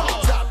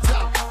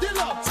 they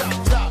love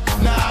top.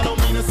 Now I don't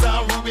mean to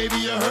sound rude, baby,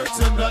 it hurts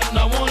or nothing.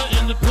 I want an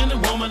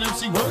independent woman if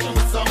she working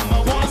with something. I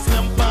want a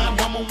slim fine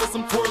woman with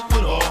some twerk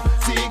with her.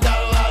 She ain't got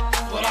a lot,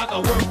 but I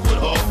can work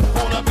with her.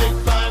 Want a big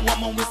fine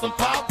woman with some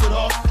pop with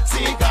her.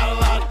 She ain't got a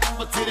lot,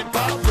 but titty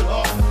pop with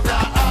her.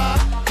 Now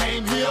I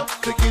came here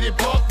to get it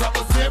buck,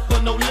 represent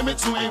for no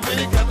limit. You ain't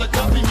really got the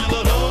company,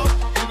 mill it up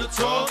in the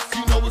truck.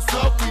 You know what's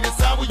up, we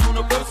decide we're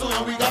universal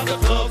and we got the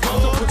clubs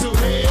on. So put your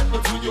head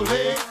between your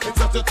legs and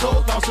touch your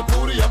toes, bounce your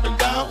booty up and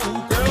down.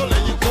 Ooh, girl,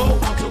 there you go,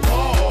 want to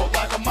walk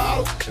like a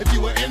model. If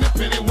you an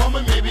independent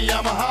woman, maybe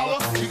I'm a holler.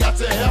 You got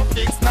your hair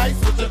fixed nice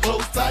with your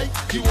clothes tight.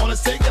 You wanna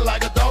shake it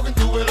like a dog and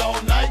do it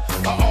all night.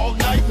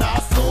 Now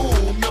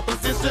assume your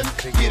position,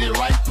 get it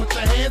right, put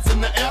your hands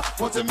in the air.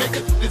 Want to make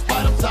it this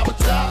bite on top of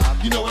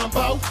top. You know what I'm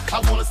about? I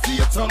wanna see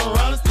you turn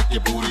around and stick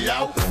your booty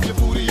out. Your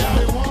booty out.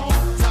 They want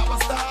top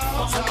of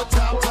style, top of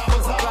style, top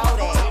of style,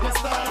 top of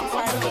style.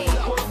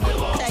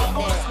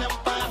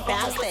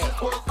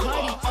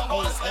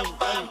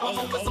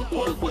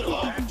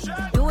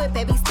 Do it,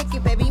 baby, stick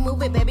it, baby,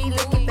 move it, baby,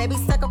 lick it, baby,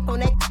 suck up on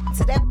that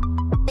to that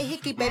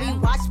hickey, baby,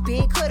 watch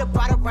big, could've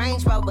brought a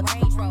Range Rover.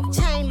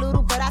 Chain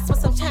little, but I spent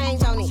some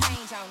change on it.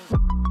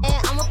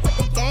 And I'ma put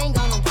the gang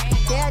on them.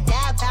 They'll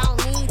die about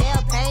me,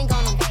 they'll bang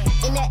on them.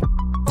 In that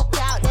fuck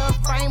out the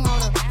frame on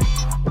them.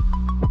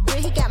 Yeah,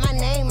 he got my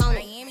name on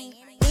it.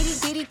 Itty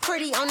bitty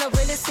pretty on the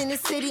realest in the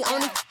city.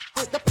 Only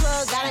with the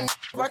plug, got a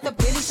worth of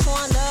Billy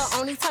showing love.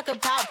 Only talk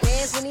about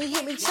bands when he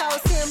hit me,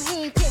 chose him,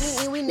 he ain't pick me,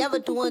 and we never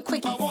doing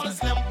quickie. I want a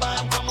slim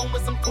fine woman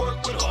with some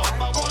twerk with her.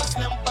 I want a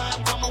slim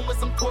fine woman with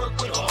some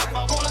twerk with her.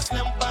 I want a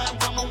slim fine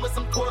woman with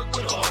some twerk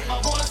with her.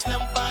 I want a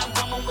slim fine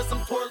woman with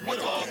some twerk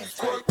with her.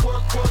 Twerk,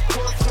 twerk, twerk,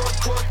 twerk, twerk,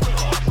 twerk with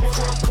her.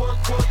 Twerk, twerk,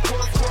 twerk,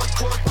 twerk, twerk,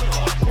 twerk with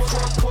her.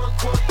 Twerk, twerk,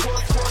 twerk,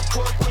 twerk, twerk,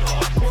 twerk with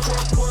her.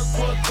 Twerk, twerk,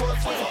 twerk, twerk,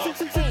 twerk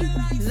with her.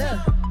 Look,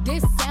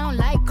 this sound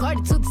like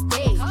Cardi to the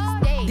stage.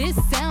 This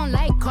sound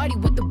like Cardi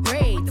with the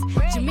braids.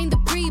 Jermaine the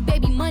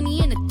baby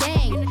money in the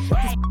thing. This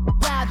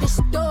wild, this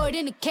stored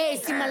in the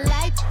case. See my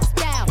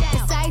lifestyle,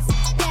 it's ice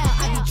down.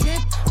 I be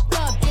dripped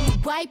up, give me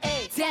wipe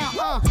down.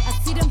 I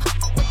see them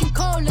looking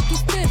cold, looking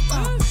stiff.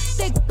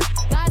 Thick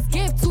God's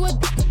gift to a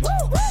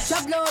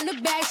drop low,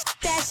 look back,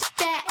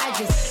 that. I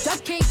just drop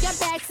kick your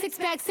back, six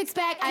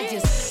pack. I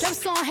just drop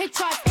song, hit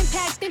charts,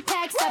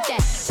 impact. Stop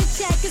that. Chit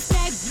chat, get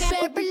back,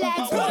 better relax.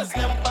 I want a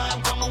slim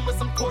fine woman with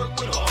some twerk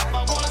with her.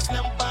 I want a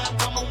slim fine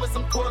woman with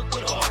some twerk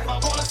with her. I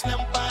want a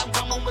slim fine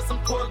woman with some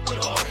twerk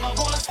with her. I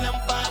want a slim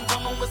fine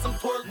woman with some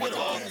twerk with her.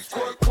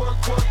 Twerk, twerk,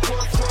 twerk,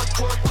 twerk, twerk,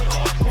 twerk with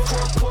her.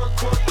 Twerk, twerk,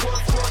 twerk,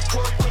 twerk, twerk,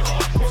 twerk with her.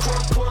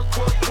 Twerk, twerk,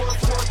 twerk, twerk,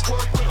 twerk,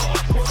 twerk with her.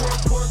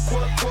 Twerk, twerk,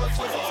 twerk, twerk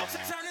with her.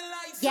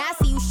 Yeah, I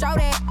see you show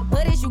that,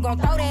 but is you gon'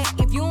 throw that?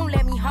 If you don't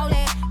let me hold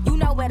that, you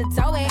know where to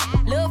tow it.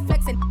 Lil'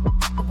 flexin',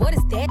 what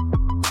is that?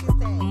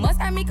 Must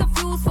have me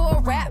confused for a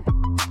rap.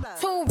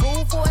 Too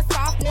rude for a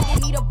soft nigga,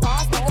 need a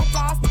boss, nigga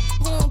floss.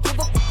 Who don't give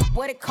a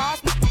what it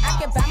cost me? I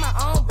can buy my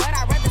own, but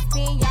I'd rather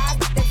spend y'all.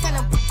 They tell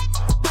them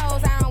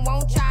clothes I don't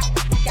want y'all.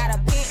 Got a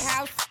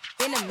penthouse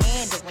in a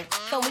Mandarin,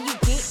 so when you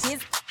get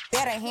this,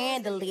 better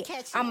handle it.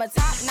 I'm a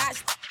top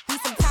notch, be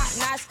some top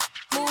notch.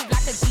 Move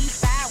like a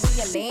G5 when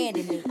you're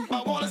landing it.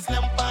 I want a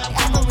slim fine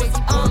woman with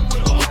some twerk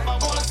with her. I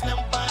want a slim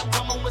fine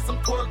woman with some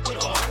twerk with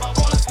her. I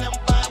want a slim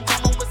fine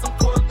woman with some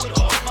twerk with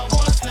her. I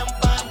want a slim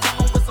fine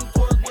woman with some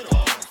twerk with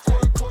her.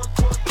 Twerk, twerk,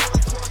 twerk, twerk,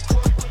 twerk,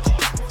 twerk with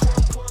her.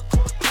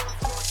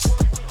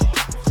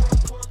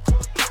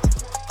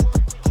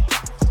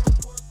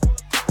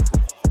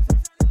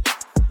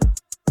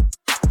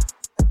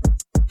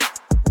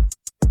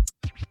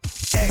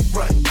 Act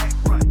right,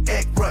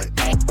 act right.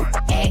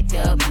 Act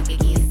up, you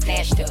can get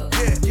snatched up.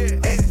 Yeah,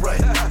 act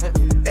right,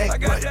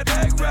 act right.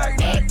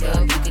 Act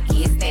up, you can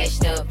get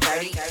snatched up.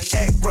 Dirty.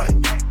 Act right,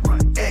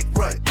 act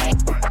right.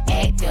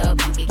 Act up,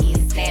 you can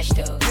get snatched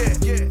up.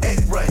 Yeah,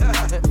 act right,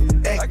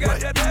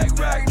 act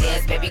right.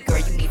 Yes, baby girl,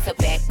 you need to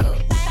back up.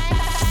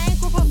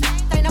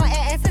 They know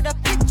add to the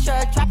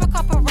picture. Drop a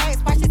couple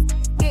racks, watch it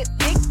get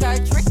bigger.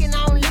 Drinking,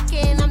 I'm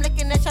licking, I'm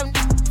looking at your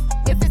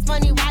if it's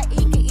money right,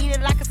 you can eat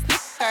it like a snicker.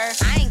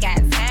 I ain't got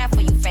time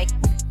for you fake.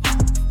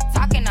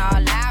 Talking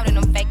all loud in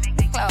them fake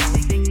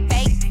clothes.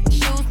 Fake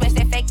shoes, match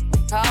that fake.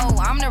 Oh,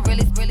 I'm the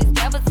realest,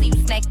 never see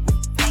you snake.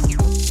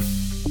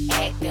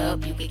 Act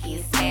up, you could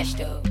get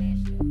snatched up.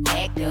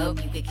 Act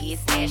up, you could get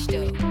snatched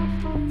up.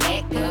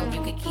 Act up,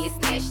 you could get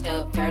snatched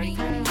up. Dirty,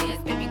 yes,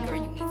 baby girl,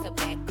 you need to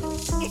back up.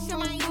 It's your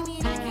Miami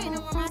and I can't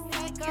know where my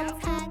sack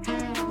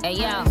goes. Hey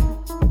yo,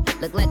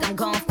 look like I'm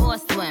going for a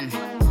swim.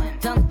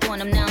 Dunked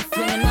on him, now I'm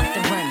swinging off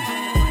the rim.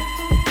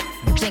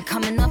 Bitch ain't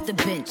coming off the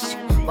bench,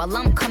 while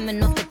I'm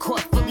coming off the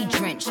court fully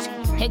drenched.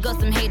 Here goes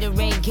some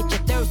haterade, get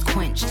your thirst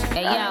quenched.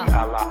 Hey yo,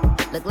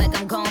 look like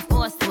I'm going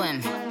for a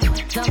swim.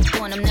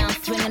 Dunked on him, now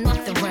I'm swinging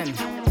off the rim.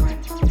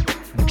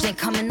 Then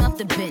coming off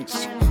the bench,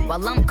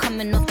 while I'm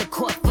coming off the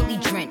court fully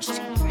drenched.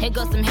 Here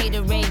goes some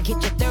haterade,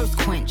 get your thirst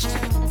quenched.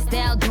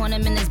 Style doing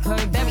him in this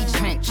Burberry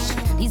trench.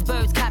 These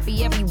birds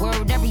copy every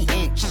word, every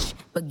inch.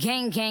 But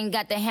gang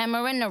got the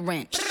hammer and the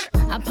wrench.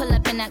 I pull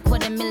up in that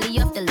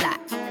 $250,000 off the lot.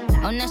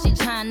 Oh, now she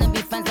tryna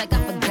be friends like I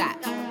forgot.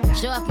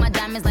 Show off my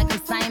diamonds like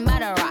I'm signed by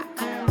the Rock.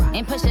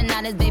 Ain't pushing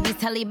out his baby's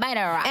telly by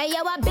the Rock. Hey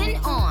yo, I been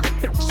on,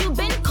 you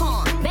been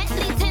con.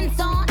 Bentley tints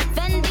on,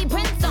 Fendi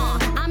prints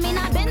on. I mean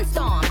I been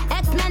storm,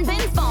 X-Men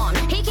been formed.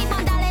 He keep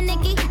on dialing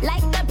Nicki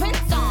like the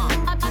Prince on.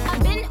 I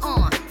been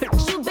on,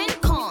 you been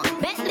con.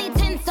 Bentley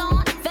tints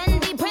on,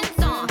 Fendi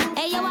prints on.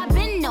 Hey yo, I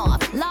been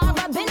off,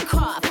 Laura been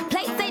Croft.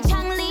 Play say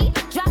Chung Lee,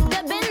 drop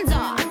the bins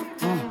off.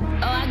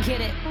 Oh, I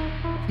get it.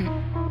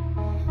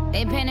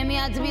 They painted me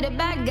out to be the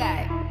bad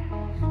guy.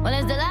 Well,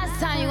 it's the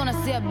last time you're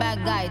gonna see a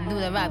bad guy do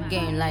the rap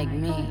game like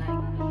me.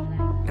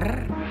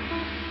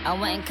 I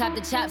went and copped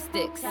the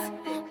chopsticks,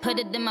 put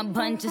it in my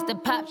bun just to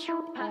pop.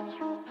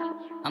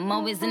 I'm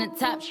always in the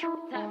top.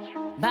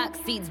 Box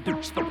seats,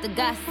 bitch, fuck the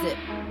gossip.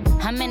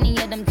 How many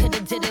of them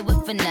could've did it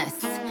with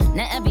finesse?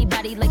 Now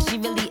everybody like she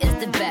really is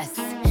the best.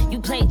 You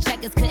played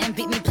checkers, couldn't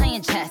beat me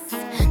playing chess.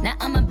 Now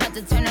I'm about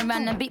to turn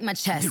around and beat my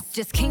chest.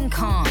 Just King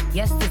Kong,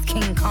 yes, it's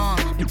King Kong.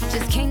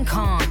 Just King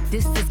Kong,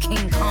 this is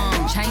King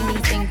Kong.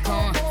 Chinese ink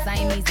on,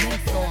 Siamese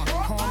links on.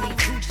 Call me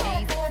 2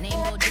 Chainz, name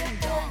go ding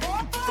dong.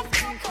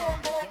 King Kong,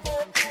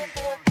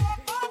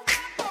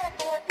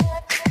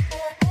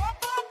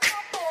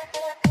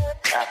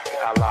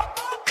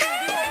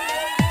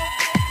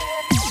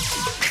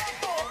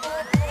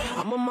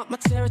 I'ma mark my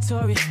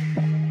territory.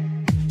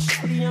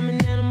 Shorty, I'm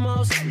an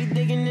animal. Slowly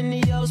digging in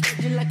the O's,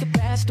 spread you like a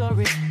bad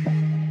story.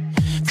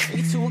 Turn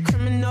you to a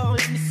criminal.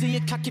 Let me see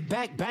you cock your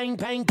back, bang,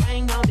 bang,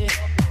 bang on it.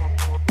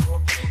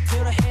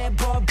 Till the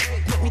headboard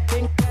break, make me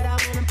think that I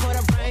wanna put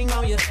a ring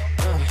on you.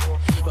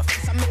 But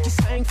first I make you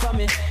sing for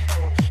me,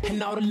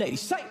 and all the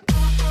ladies say.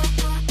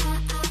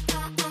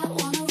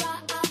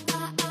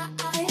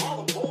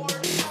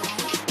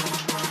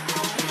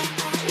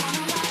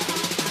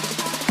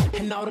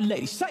 And all the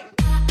ladies say.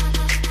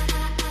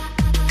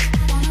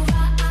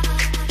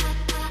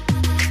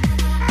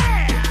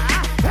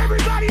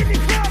 Everybody in the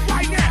club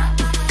right now.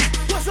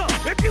 What's up?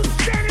 If you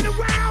standing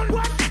around,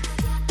 what?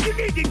 You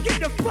need to get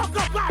the fuck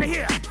up out of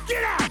here.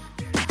 Get out.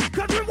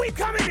 Cause when we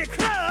come in the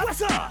club,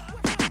 what's up?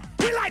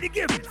 We like to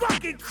get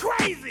fucking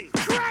crazy.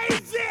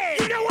 Crazy.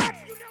 You know what?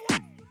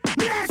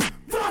 Let's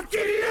fucking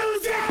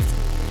lose it.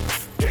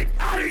 Get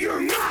out of your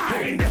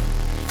mind.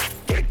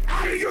 Get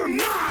out of your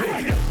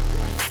mind.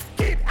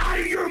 Get out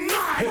of your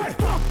mind.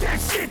 Fuck that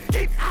shit.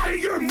 Get out of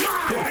your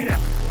mind.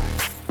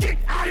 Get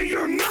out of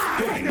your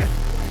mind.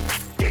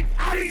 Get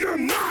out of your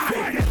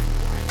mind!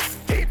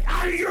 Get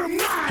out of your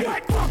mind!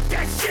 Like, fuck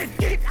that shit!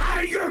 Get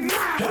out of your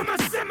mind! I'm a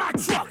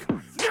semi-truck,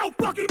 no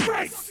fucking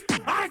brakes!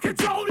 I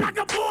control like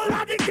a bull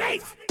out the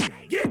gate!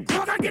 Get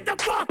drunk, I get the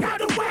fuck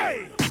out of the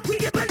way! We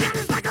get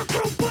bananas like a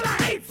group full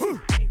of apes!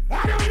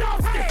 I don't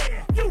lost it!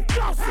 You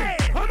lost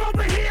it! I'm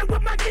over here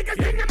with my niggas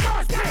in the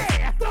mosh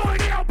pit!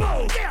 Throwing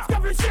elbows,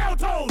 stuffing shell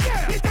toes!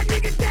 Is that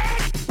nigga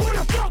dead? Who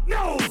the fuck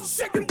knows?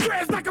 Shaking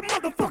dreads like a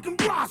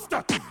motherfucking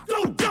roster!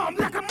 So dumb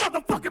like a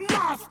motherfucking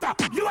monster!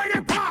 You ain't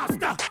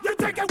imposter! You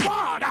drinking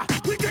water!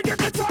 We drinking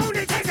Patron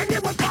and tasting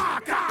it with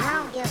vodka! I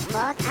don't give a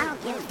fuck, I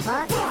don't give a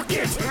fuck. Fuck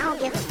it! I don't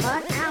give a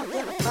fuck, I don't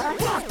give a fuck.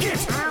 Fuck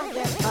it! I don't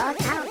give a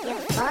fuck, I don't give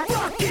a fuck.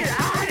 Fuck it!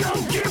 I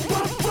don't give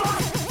a fuck!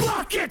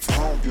 Fuck it! I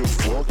don't give a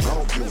fuck, I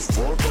don't give a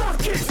fuck.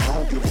 Fuck it! I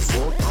don't give a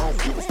fuck, I don't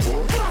give a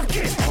fuck. Fuck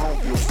it! I don't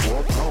give a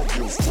fuck, I don't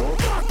give a fuck.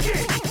 Fuck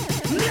it!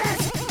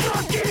 Let's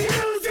fucking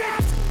use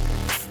it!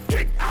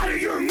 Get out of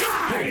your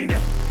mind!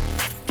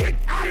 Get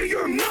out of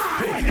your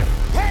mind!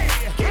 Hey!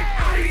 Get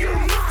out of your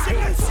mind!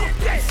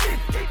 That shit!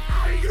 Get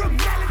out of your mind!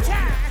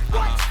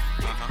 What?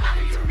 Get out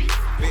of your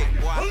mind!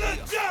 Well, look,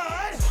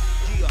 Judge!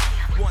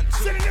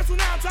 Sending this one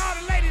out to all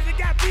the ladies that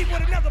got beef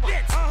with another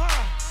bitch.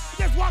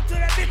 Just walk to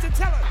that bitch and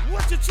tell her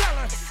what you tell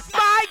her.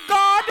 My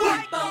God!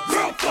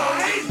 Girl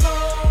fight!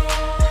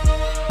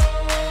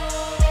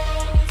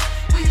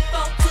 We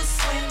bout to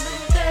swing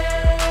them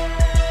things.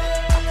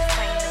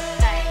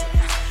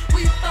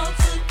 We bout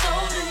to go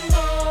them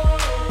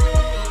boys.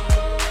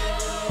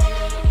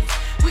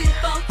 We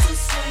bout to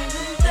swing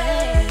them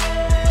things.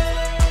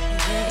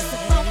 It's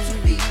about to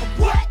be a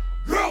what?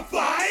 Girl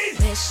fight!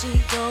 There she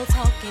go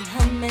talking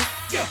her mess.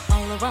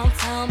 All around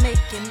town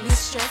making me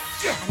stress.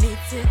 I need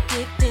to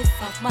get this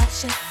off my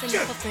chest. And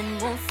if a friend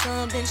wants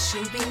some, then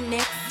she'll be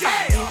next.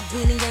 It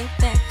really ain't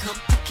that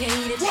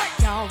complicated.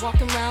 Y'all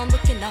walking around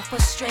looking all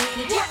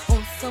frustrated.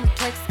 On some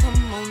flex,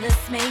 come on,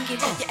 let's make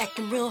it. You're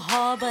acting real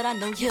hard, but I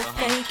know you're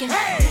faking. You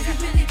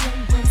really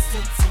don't want to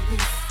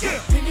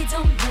this. Really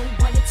don't know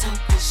why you're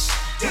talking shit.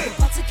 You're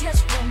about to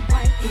catch one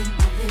right in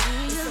my lip.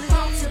 It's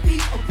about to be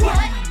a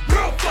what?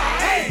 Girl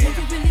fight! You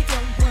really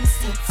don't want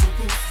to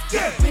this.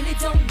 Really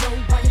don't know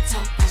why you're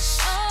talking shit.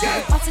 You're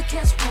about to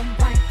catch one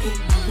right in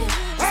my lip.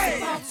 It's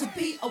about to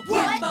be a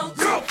what?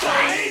 Girl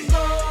fight!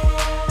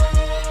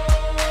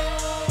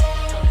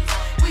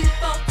 We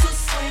bout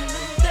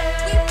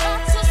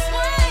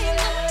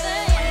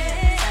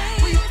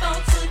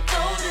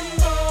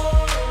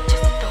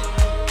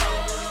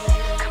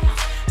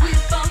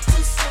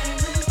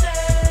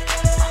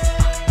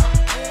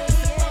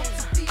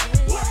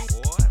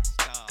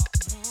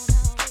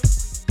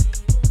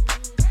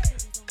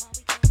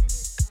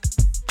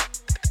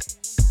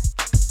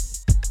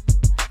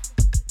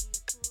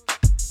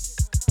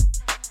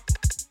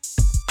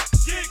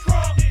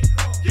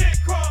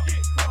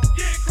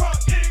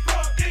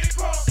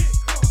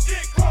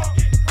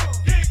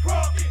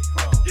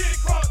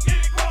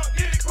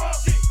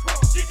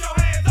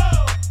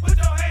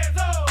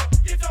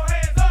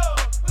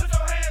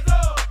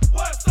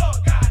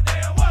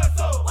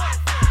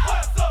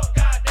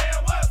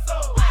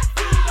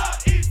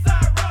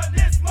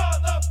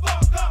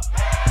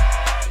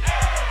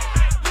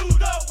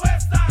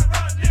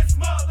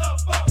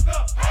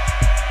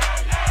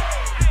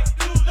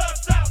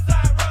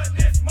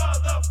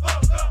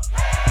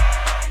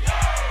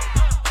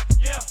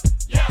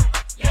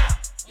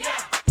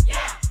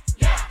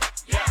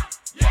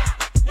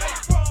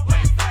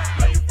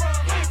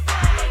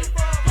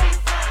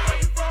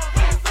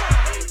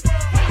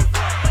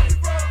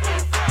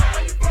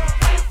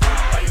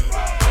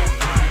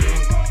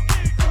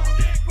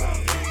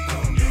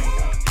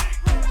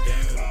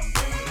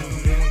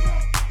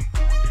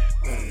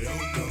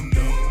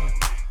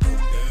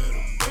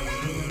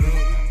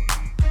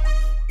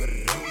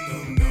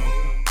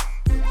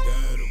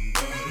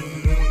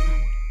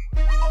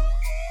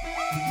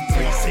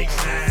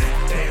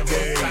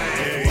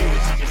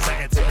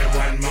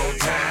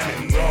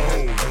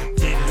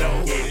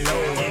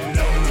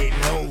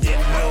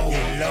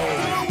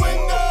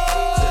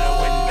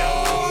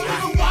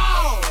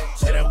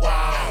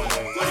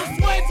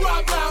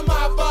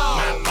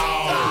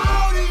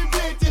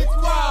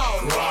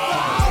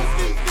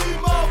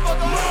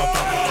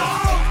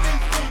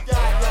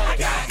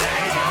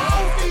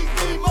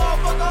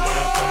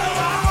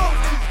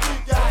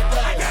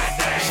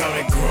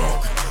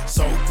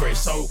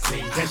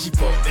she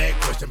fucked that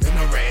question, been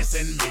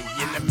harassing me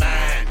in the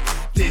mind.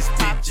 This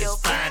bitch is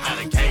fine. I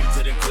done came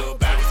to the club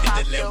about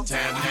 11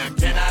 times. Now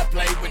can I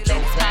play with your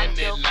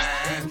family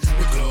line?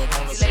 The club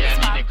wanna say I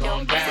need to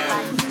calm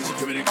down.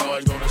 Security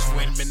guards gonna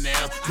swing me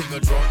now. Think a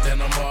drunk,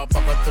 then a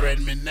motherfucker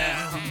threaten me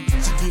now.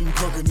 She getting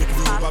drunk in the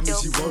club, I mean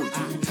she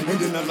working. And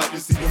then I like to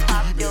see them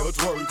females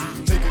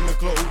twerking. Taking the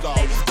clothes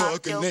off,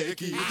 fucking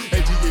naked.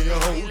 And yeah,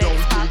 hold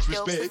on,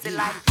 disrespect it.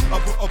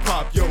 I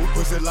pop your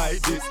pussy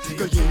like this.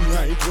 Cause you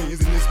ain't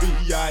twins in this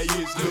B.I.H.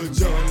 Lil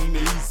John and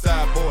the East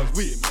Side boys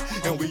with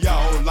me. And we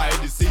all like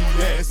to see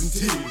ass and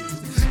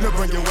titties. Now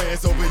bring your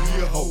ass over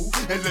here, ho.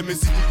 And let me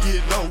see you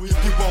get low.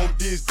 If you want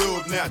this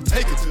dub, now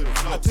take it to the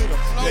floor.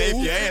 Now if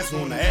your ass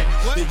wanna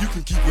act, then you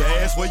can keep your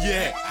ass where you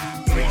at.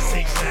 3,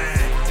 6, 9,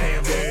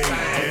 damn,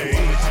 hey.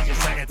 She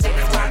just sang it to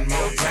me one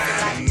more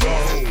time. Go.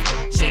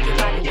 Shake your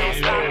body, don't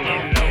stop, don't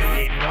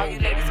miss. All you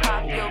ladies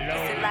pop your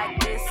pussy like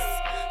this.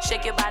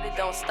 Shake your body,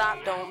 don't stop,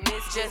 don't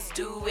miss. Just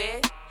do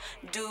it,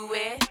 do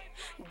it,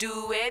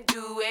 do it,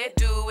 do it,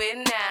 do it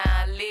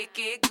now. Lick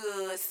it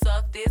good,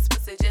 suck this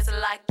pussy just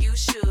like you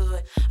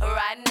should.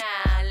 Right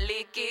now,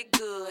 lick it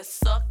good,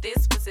 suck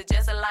this pussy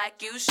just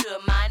like you should.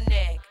 My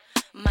neck,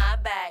 my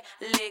back,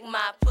 lick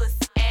my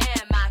pussy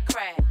and my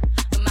crack.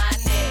 My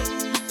neck,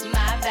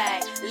 my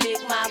back,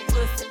 lick my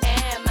pussy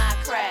and my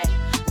crack.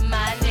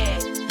 My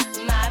neck,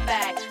 my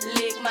back,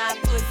 lick my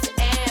pussy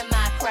and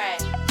my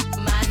crack.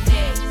 My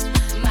neck,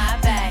 my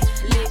back,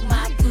 lick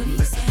my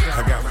pussy.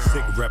 I got a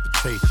sick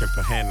reputation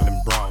for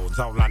handling brawls.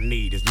 All I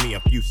need is me a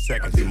few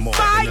seconds and more.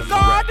 My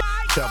God!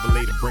 Tell the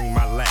lady bring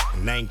my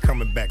Latin. I ain't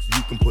coming back, so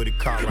you can put a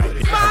car right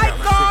there.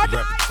 I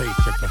got a sick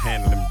reputation for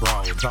handling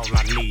brawls. All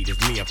I need is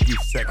me a few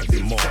seconds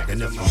and more.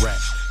 Then it's a rap.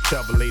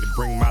 Tell the lady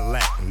bring my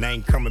Latin. I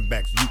ain't coming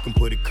back, so you can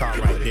put a car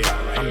right there.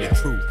 I'm the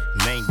truth,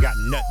 and they ain't got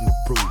nothing to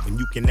prove. And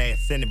you can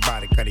ask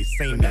anybody, cause they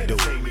seen me do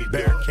it.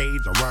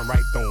 Barricades, I run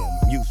right through them.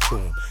 I'm used to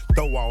them.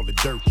 Throw all the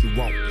dirt you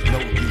want, there's no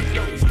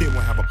use. Still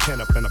won't have a pen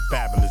up in a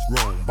fabulous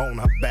room. Bone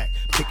her back,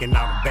 picking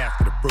out a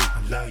basket of fruit.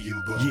 I love you,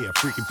 boo. Yeah,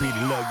 freaking Petey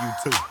love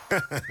you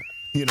too.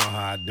 You know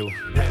how I do. You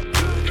may look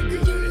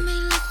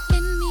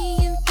at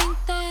me and think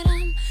that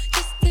I'm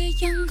just a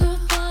young girl,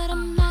 but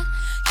I'm not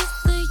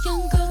just a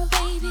young girl,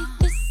 baby.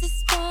 This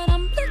is what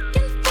I'm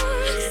looking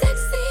for.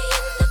 Sexy,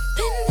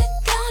 independent,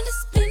 gonna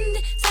spend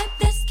it, type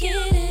that's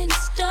getting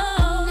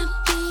stone. Not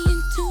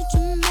being too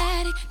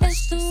dramatic,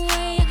 that's the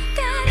way I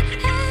gotta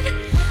have it.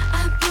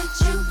 I bet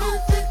you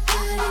want the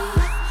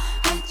goodies,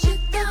 bet you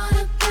thought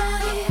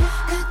about it.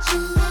 Got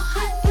you all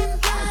hot and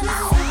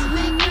bothered,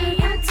 make me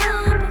on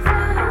top of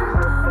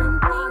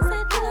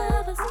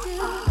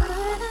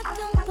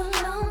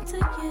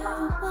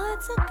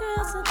what's a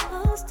girl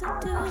supposed to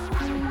do?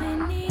 They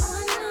need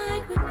one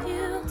night with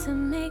you to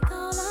make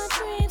all our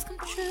dreams come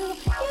true.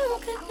 You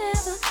could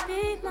never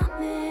be my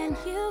man,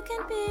 you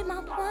can be my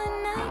one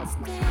night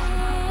stand.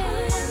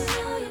 I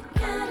know you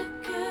got a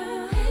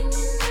girl, and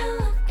you know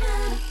I've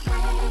got a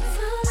man.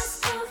 So let's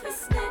go for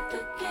snap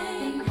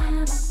again,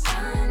 have a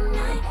one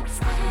night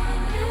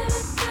stand.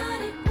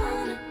 Everybody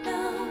wanna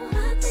know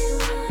what they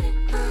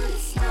wouldn't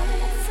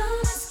understand. So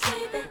let's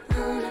keep it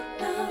on the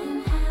low and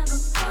have a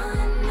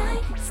one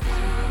night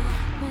stand.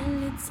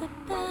 Well, it's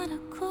about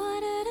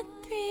 2:45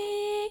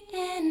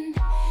 and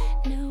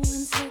no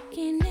one's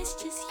looking, it's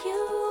just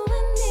you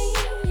and me.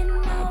 You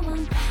know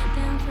I'm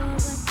down for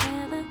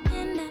whatever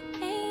and I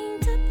aim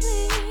to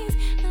please,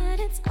 but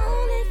it's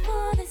only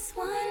for this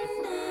one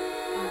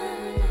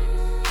night.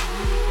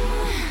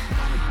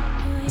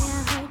 Boy, I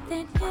hope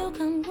that you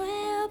come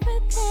well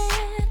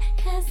prepared,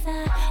 cause I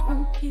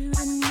want you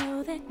to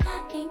know that I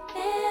ain't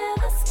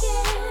ever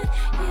scared.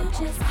 You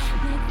just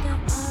make the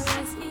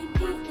RSVP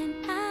and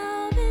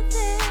I'll be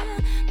there,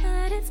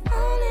 but it's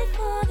only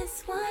for this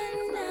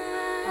one night.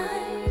 I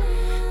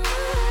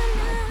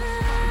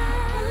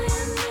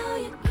know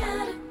you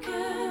got a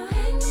girl,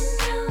 and you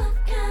know I've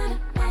got a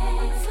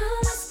man. So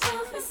let's go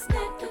for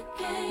snap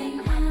again,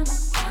 have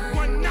a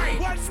one night.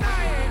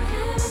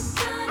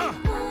 Everybody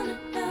wanna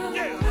know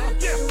what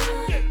you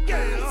would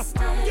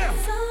understand.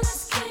 So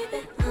let's keep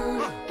it on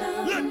the low.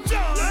 Look,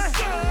 John,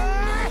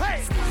 hey,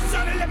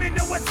 Sonny, let me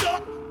know what's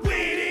up with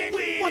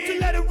it.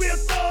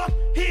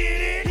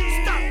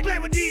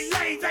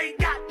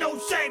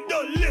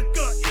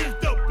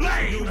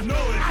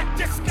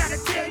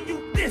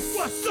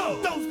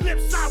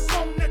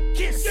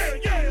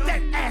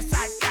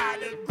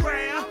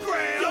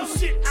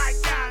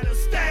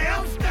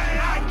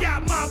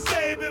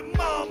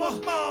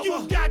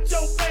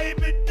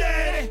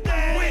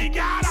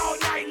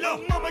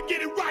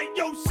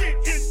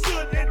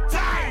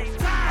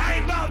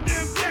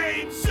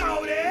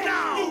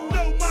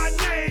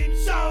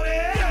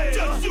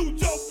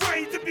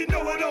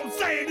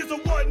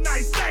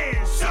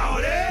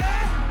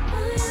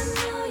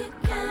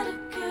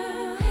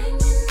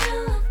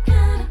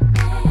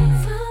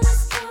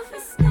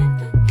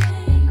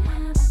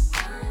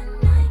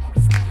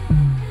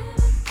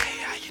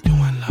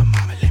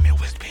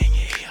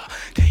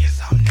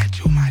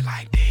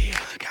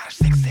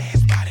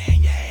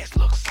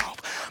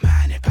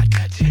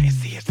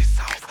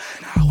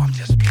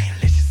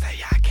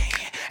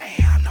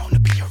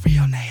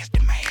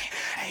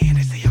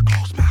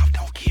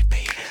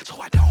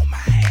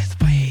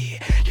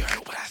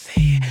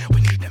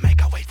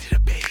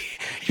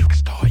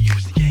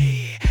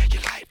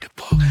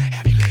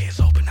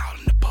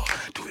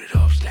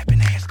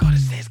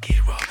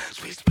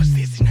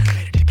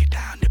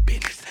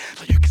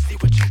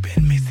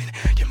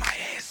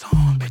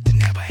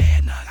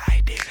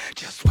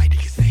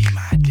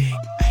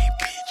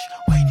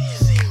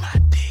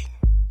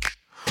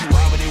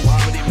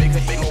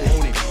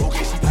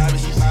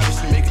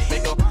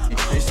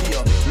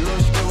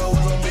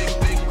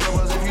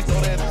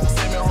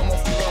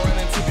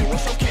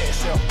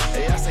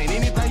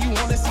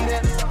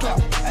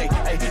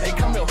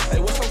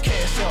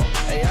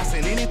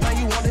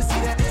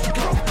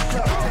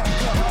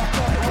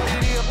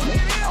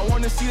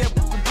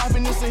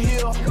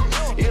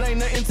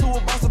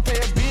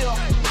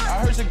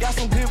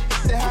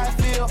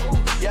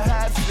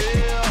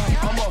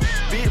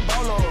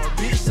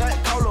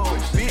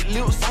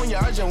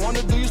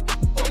 do you?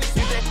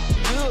 If that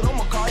good,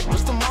 I'ma call you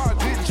Mr. Mark.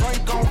 Good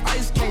drink on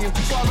ice, can you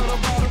swallow the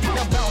bottle?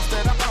 That bounce,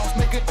 that I bounce,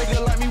 make it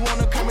like me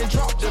wanna come and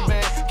drop the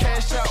bag.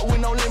 Cash out with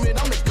no limit,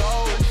 I'm the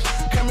gold.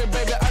 Come here,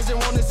 baby, I just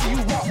wanna see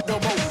you rock the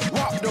boat,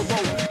 rock the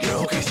boat.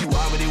 Yeah, okay, she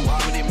wobbly,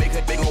 make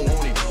her, they gon'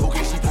 want it.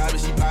 Okay, she private,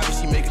 she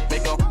make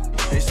up.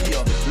 And she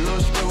a little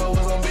stripper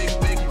with some big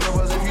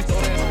grippers. If you throw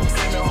that on,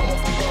 send me home,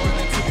 we gon' run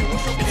into you.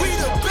 We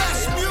the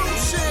best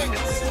music.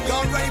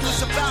 Y'all ready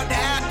what's about to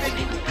happen?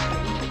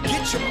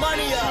 Get your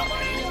money up.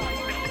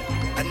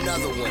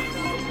 Another one.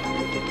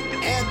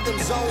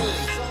 Anthems only.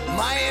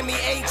 Miami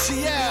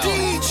ATL.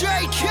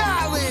 DJ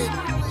Khaled.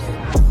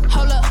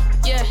 Hold up,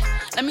 yeah,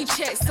 let me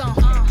check some.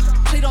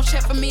 Please don't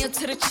check for me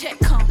until the check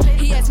come.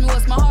 He asked me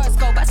what's my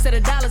horoscope, I said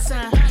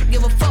 $.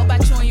 Give a fuck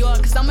about you and yours,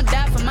 cause I'ma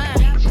die for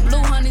mine. Blue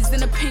honey's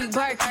in a pink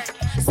Birkin.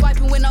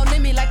 Swiping with no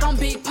limit like I'm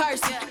big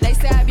person. They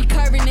say I be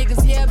curvy,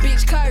 niggas, yeah,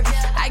 bitch curvy.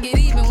 I get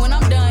even when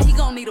I'm done, he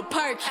gon' need a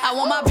perk. I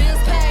want my bills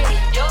paid,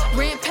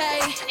 rent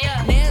paid,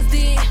 nails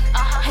did,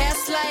 hair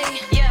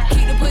slayed.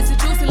 Keep the pussy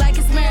juicy like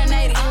it's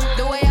marinated.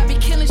 The way I be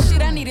killing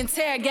shit, I need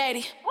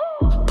interrogated.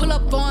 Pull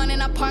up on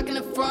and I park in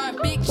the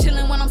front. Big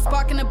chillin' when I'm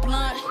sparking the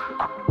blunt.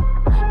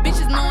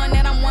 Bitches knowing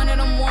that I'm one of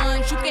them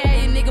ones. You can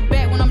have your nigga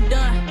back when I'm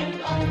done.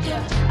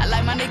 I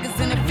like my niggas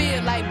in the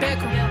field like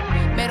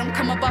Beckham. Made him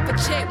come up off a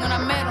check when I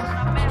met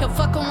him. He'll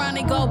fuck around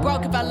and go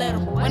broke if I let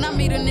him. When I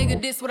meet a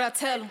nigga, this what I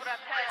tell him.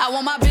 I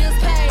want my bills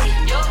paid,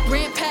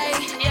 rent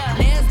paid,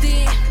 nails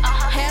did,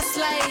 hair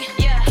slayed.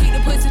 Keep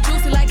the pussy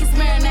juicy like it's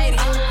marinated.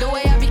 The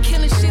way I be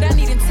killing shit, I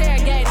need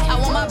interrogated. I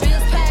want my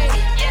bills paid,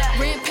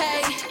 rent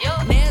paid,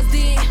 nails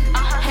did,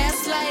 hair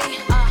slayed.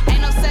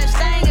 Ain't no such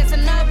thing as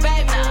enough,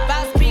 baby.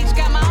 Boss bitch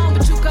got my own,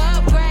 but you can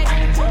upgrade.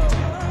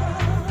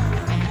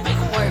 Make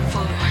it work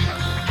for it.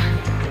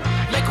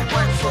 Make it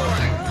work for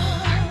it.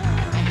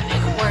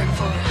 Make it work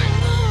for it.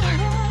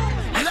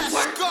 Let's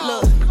go.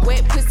 Look,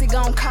 wet pussy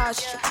gon'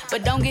 cost you,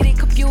 but don't get it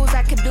confused,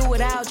 I can do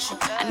without you.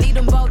 I need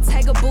them both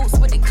Tiger boots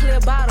with the clear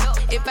bottom.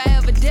 If I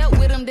ever dealt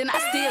with them, then I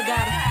still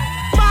got them.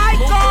 My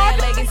God!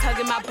 Leggings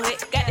hugging my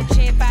butt, got the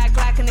chin 5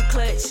 Glock in the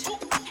clutch.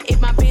 If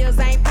my bills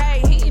ain't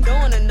paid, he ain't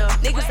doing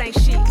enough. Niggas ain't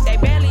shit, they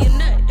barely a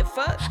nut. The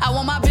fuck? I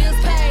want my bills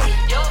paid,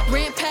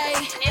 rent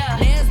paid,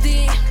 nails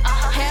did,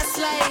 hair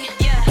slayed.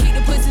 Keep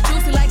the pussy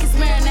juicy like it's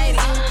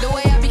marinated. The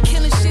way I be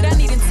killing shit, I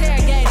need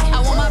interrogated.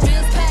 I want my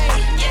bills paid,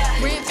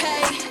 rent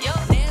paid,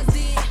 nails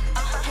did,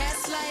 hair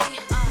slayed.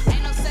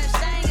 Ain't no such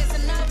thing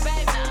as enough,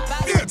 baby.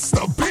 It's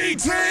the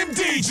B-Team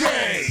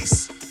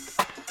DJs.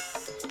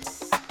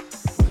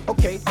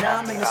 Okay, now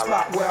I'm in the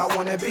spot where I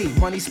wanna be.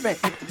 Money spent,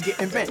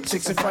 getting bent,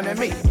 chicks in front of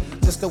me.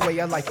 Just the way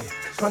I like it.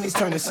 Honey's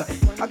turning something.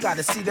 I got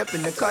a seat up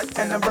in the cut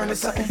and I'm burning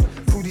something.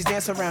 Fruities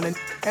dance around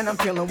and I'm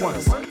peeling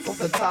ones. Off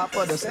the top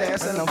of the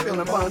stairs and I'm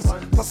feeling buns.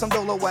 Plus some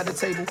dolo at the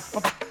table.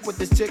 I'm with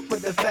this chick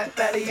with the fat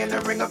fatty and the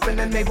ring up in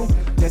the navel.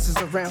 Dances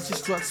around, she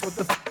struts with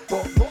the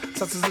ball.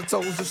 Touches her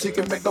toes so she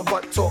can make her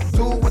butt talk.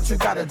 Do what you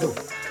gotta do.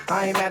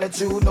 I ain't mad at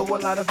you. Know a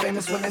lot of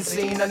famous women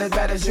seen none as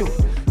bad as you.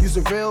 You's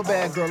a real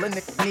bad girl and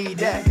need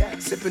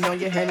that. Sipping on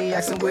your Henny,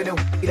 asking where the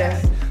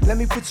that. Let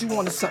me put you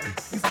on to something.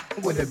 You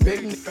f***ing with a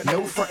big nigga,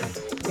 no frontin'.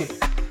 Yeah,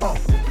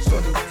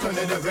 so turn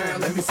it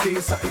around, let me see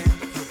something.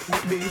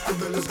 With me, the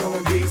real is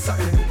gonna be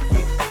something.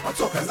 Yeah, I'm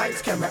talking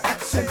lights, camera,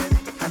 action.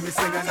 I'm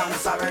singing, I'm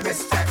sorry,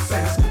 Miss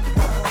Jackson.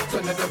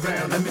 Turn it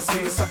around, let me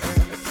see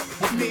something.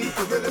 With me,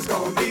 the real is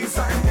gonna be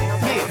something.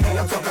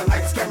 Yeah, I'm talking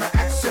lights, camera,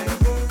 action.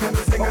 I'm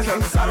singing,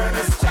 I'm sorry,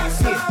 Miss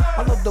Jackson.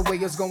 I love the way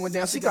it's going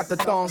down, she got the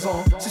thongs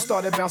on. She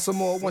started bouncing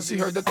more when she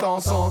heard the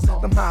thong songs.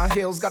 Them high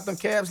heels got them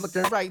calves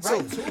looking right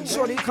too.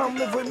 Shorty, come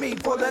live with me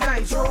for the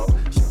nitro.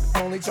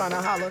 Only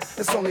tryna holler,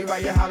 it's only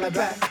right you holler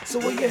back. So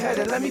where you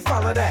headed, let me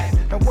follow that.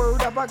 And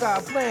word up, I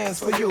got plans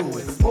for you.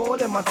 It's more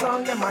than my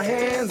tongue and my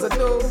hands will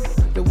do.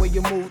 The way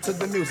you move to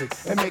the music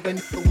and make a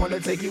nigga wanna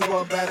take you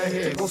up out of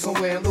here, go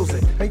somewhere and lose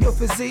it. And your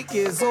physique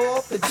is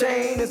off the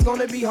chain. It's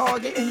gonna be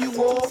hard getting you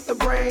off the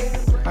brain.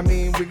 I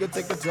mean, we could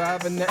take a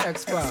drive in the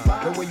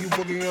X5. The way you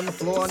boogie on the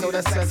floor, I know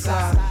that's that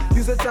side.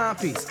 Use a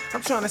timepiece,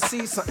 I'm trying to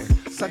see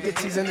something. Suck your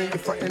teasing in your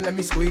front and let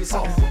me squeeze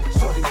something.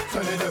 Shorty,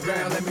 turn it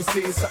around, let me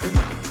see something.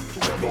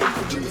 Jump on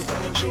the G,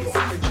 jump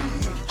on the G,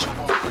 jump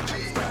on the G,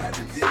 ride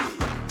the D,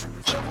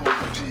 jump on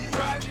the G,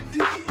 ride the D,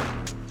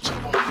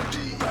 jump on the G,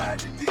 ride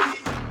the D,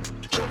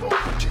 jump on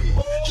the G,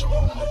 jump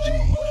on the G,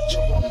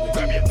 jump on the D.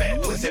 Grab your fat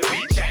pussy,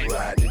 bitch,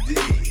 ride the D,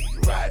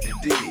 ride the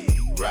D,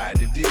 ride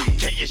the D.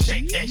 Can you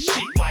shake that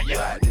shit while you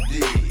ride the D,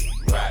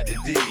 ride the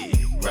D,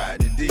 ride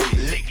the D.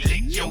 Lick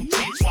your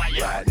tits while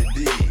you ride the D,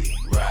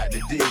 ride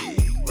the D,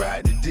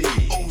 ride the D.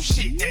 Oh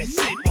shit, that's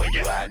it when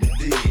you ride the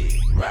D,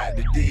 ride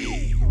the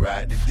D.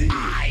 Ride the D,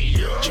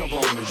 jump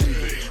on the G,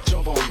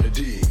 jump on the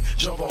D,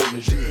 jump on the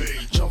G,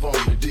 jump on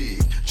the D,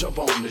 jump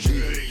on the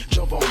G,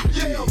 jump on the D.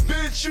 Yeah,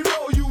 bitch, you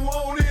know you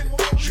want it.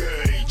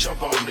 Yeah,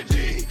 jump on the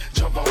D,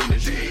 jump on the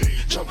D,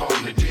 jump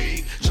on the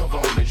D, jump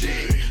on the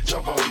D,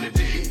 jump on the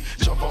D,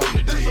 jump on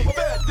the D. This a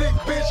fat dick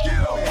bitch,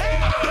 get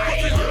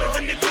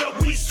on. In the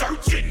club, we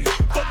searching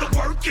for the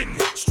working,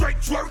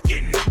 straight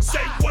twerking. Say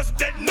what's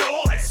that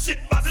noise? Shit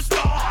by the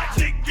star,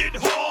 dick get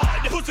hard.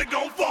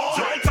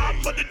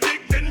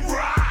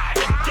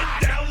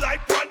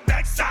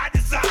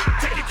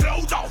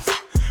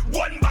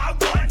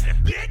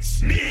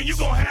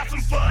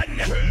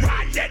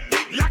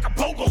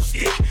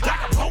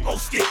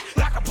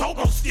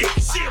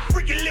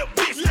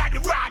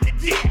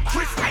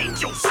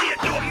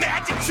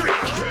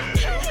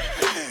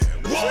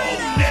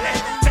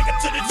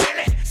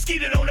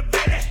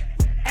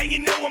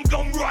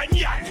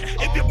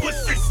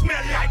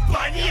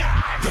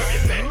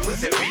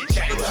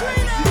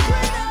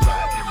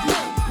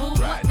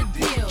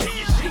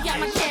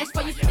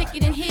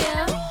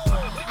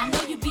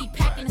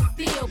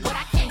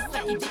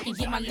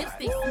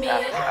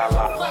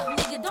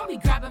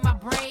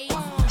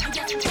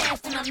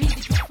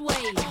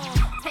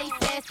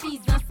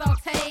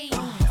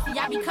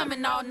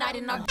 coming all night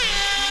and all day.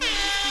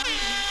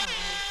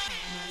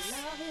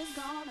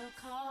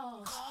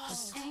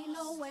 Ain't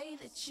no way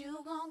that you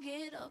gon'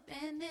 get up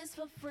in this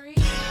for free.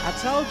 I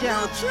told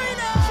y'all.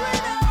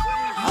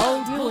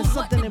 Old you and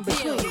something in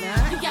between,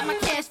 man. You got my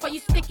cash for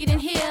you stick it in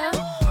here.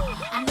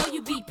 I know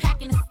you be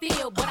packing the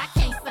steel, but I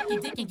can't suck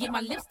your dick and get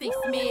my lipstick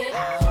smeared.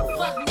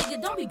 Fuck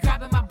nigga, don't be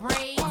grabbing my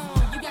braids.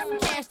 You got some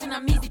cash, then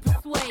I'm easy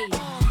persuade.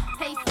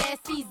 Taste ass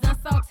season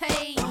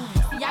sauteed.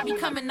 See, I be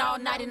coming all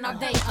night and all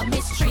day. A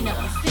Miss Trina,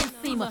 Sin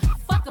Seamer,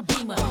 fuck a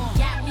Beamer.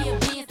 Got me a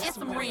Benz and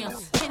some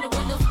rims, tinted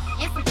windows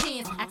and some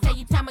pins. I tell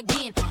you time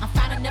again, I'm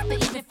fine enough to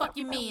even fuck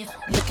your men.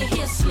 Look at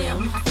here,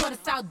 Slim. I swear to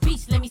South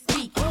Beach, let me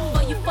speak.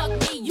 Before you fuck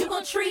me, you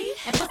gon' treat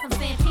and put some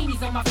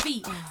Santinis on my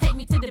feet. Take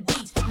me to the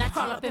beach, now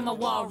crawl up in my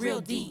wall real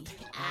deep.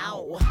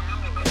 Ow.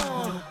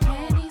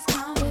 Pennies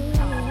coming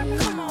home.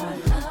 Come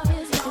on, love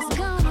is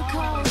gonna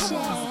cost ya.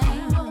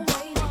 Ain't no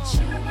way that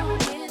you gon'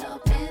 get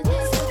up in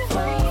this for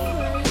free.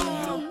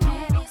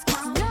 Pennies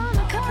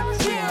gonna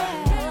cost ya.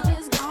 Love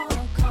is gonna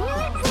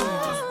cost ya.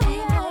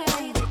 Ain't no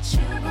way that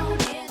you gon'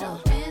 get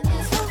up in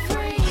this for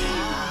free.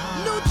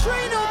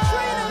 Neutrino.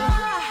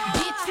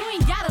 Bitch, you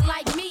ain't gotta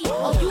like me.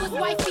 Oh, you is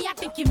wifey, I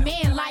think your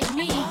man like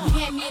me. He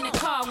had me in the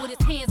car with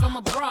his hands on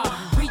my bra,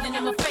 breathing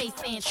in my face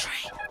saying,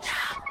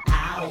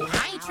 ow.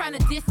 I ain't trying to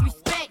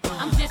disrespect,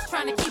 I'm just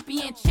trying to keep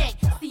you in check.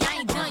 See, I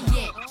ain't done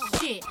yet.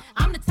 Shit,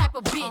 I'm the type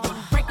of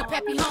bitch, break up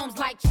happy homes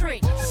like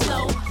Trick.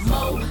 Slow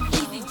mo,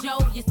 easy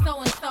Joe, you're so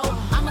and so.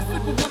 I'm a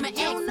superwoman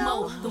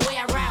X-Mo. The way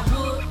I ride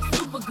wood,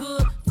 super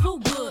good, too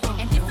good.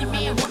 And if your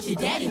man wants your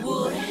daddy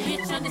would.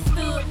 Bitch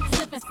understood,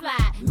 slip and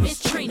slide, Miss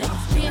Trina.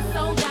 Being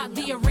sold out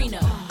the arena.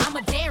 I'm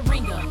a dead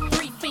ringer,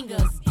 3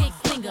 fingers, dick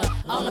slinger.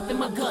 All up in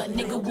my gut,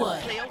 nigga,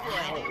 what?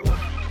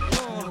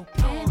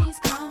 Pennies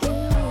coming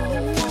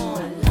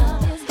home.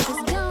 Love is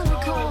gonna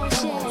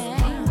cost ya.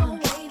 Ain't no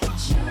way that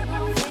you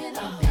gon' get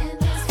up in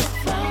this for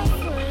free.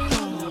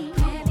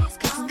 Pennies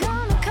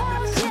gonna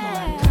cost ya.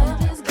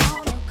 Love is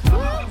gonna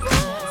cost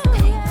ya.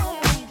 Ain't no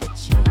way that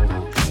you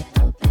gon' get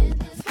up in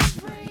this for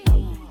free.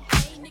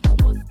 Hey, nigga,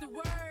 what's the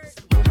word?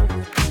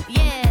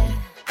 Yeah,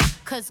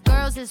 cause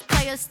girls is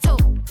players too.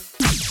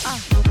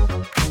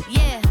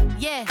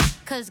 Yeah,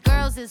 cause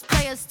girls is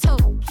players too.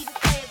 Keep it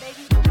playing,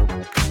 baby.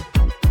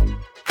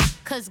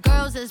 Cause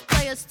girls is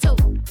players too.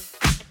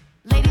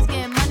 Ladies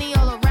getting money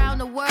all around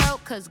the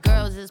world, cause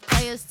girls is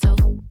players too.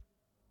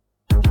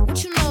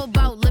 What you know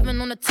about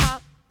living on the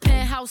top?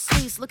 Penthouse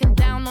suites, looking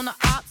down on the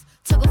ops.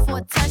 Took her for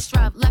a test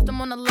drive, left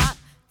them on the lot.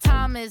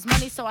 Time is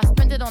money, so I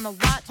spend it on a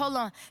watch. Hold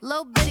on,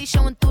 little bitty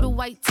showing through the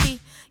white tee.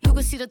 You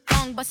can see the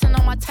thong busting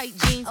on my tight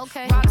jeans.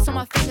 Okay, rocks on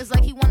my fingers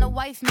like he wanna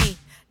wife me.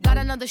 Got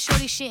another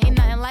shorty, she ain't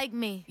nothing like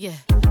me. Yeah,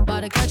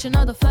 about to catch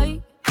another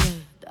fight. Yeah,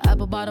 the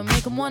apple bottom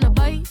make him wanna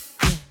bite.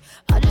 Yeah,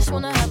 I just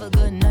wanna have a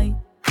good night.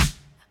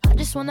 I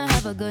just wanna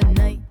have a good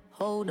night.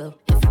 Hold up,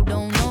 if you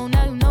don't know,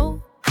 now you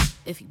know.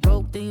 If you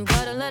broke, then you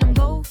gotta let him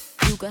go.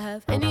 You could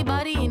have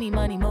anybody, any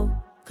money, mo.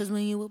 Cause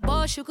when you a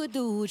boss, you could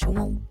do what you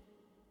want.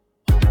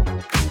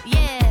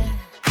 Yeah,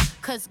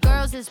 cause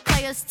girls is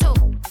players too.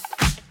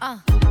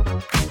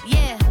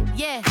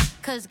 Yeah,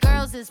 cause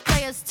girls is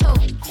players too.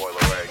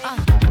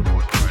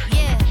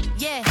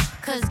 Yeah,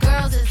 cause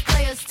girls is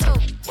players too.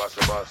 Bust.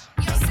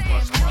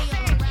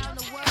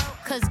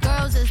 Cause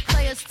girls is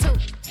players too.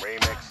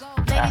 Remix.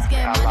 Ladies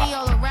get money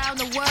all around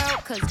the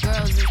world, cause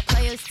girls is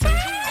players too.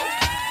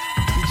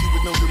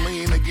 No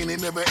delaying again, it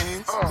never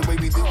ends. The way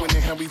we doing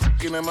it, how we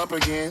fucking them up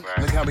again.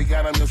 Look how we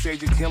got on the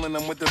stage and killing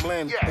them with the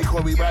blend. They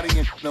call me body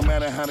in, no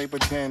matter how they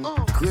pretend.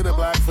 Clear the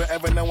block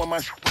forever, knowing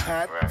my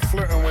hot.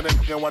 Flirting with a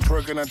nigga while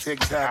twerking on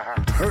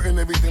TikTok. Hurting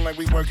everything like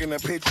we working a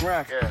pitch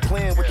rock.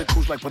 Playing with the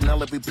crews like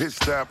Penelope Pitch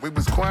Stop. We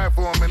was quiet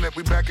for a minute,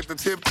 we back at the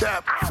tip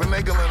top.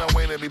 Finagling our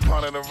way to be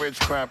part of the rich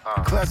crap.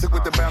 Classic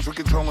with the bounce, we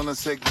controlling the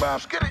sick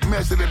bop.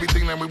 Mastered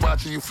everything that we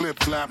watching you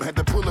flip flop. Had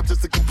to pull up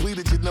just to complete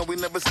it, you know we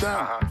never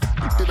stop.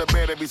 We did a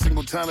bad every single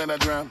time that I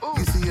drop.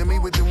 You see me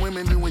with the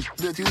women doing shit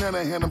that you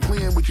never had them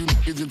playing with you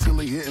niggas until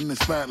they hitting the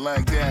spot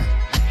like that.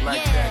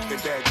 Like that.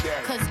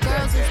 Cause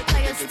girls is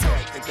players too.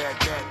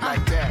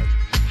 Like that.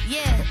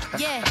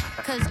 Yeah,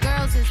 cause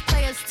girls is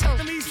players too.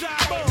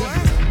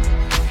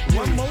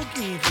 One more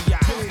key for y'all.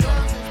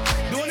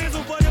 Doing this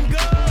one for them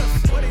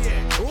girls. Where they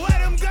at? Where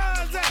them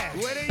girls at?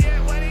 Where they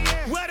at?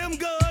 Where them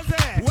girls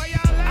at? Where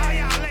y'all at? All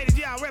y'all ladies,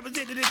 y'all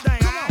representing this thing.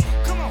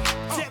 Come on.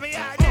 Check me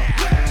out there.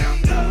 Where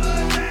them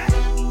girls at?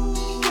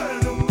 Where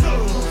them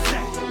girls at?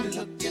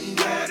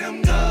 Where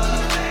them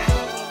girls at?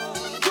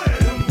 Where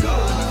them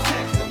girls at?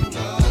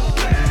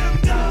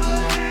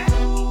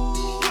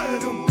 Where them girls at? Where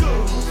them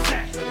girls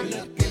at?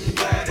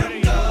 Where them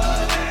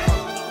girls at?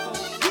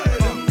 Where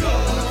them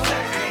girls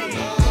at?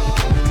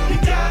 You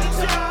gotta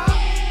try.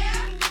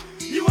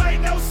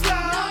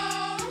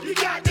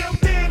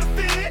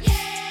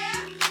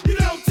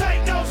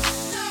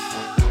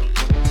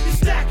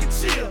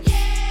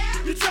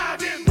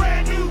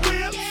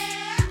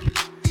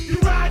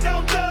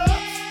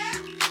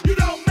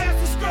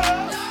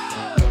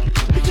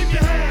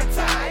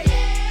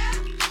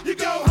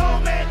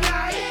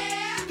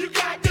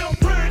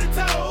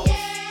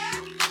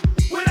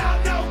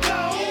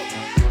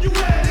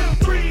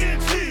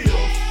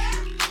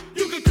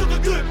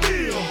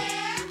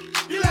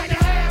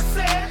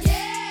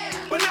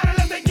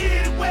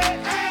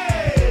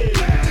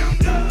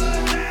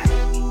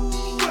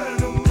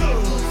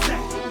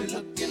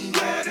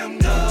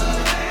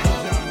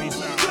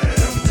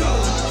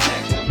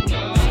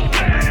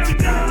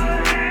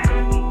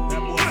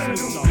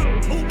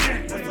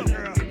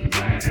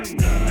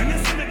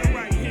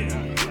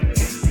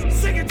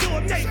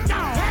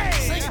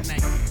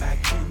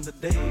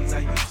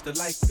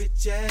 Sister like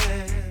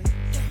bitches.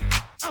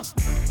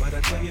 But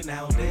I tell you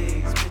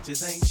nowadays,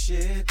 bitches ain't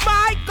shit.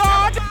 My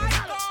God!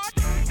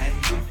 And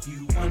if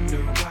you wonder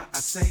why I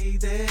say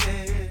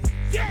that,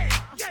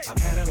 I've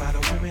had a lot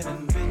of women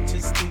and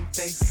bitches think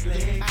they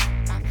slick.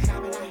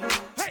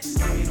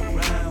 Hanging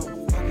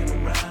around, fucking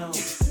around,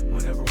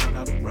 whenever I'm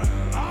not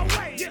around.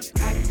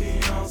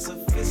 Acting all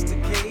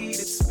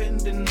sophisticated,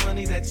 spending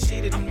money that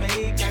she didn't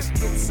make. I get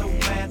so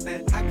mad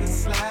that I could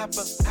slap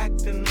her,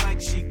 acting like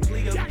she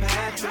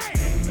Cleopatra.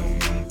 Ain't no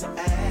need to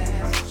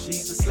ask.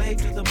 She's a slave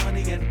to the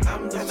money and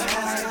I'm the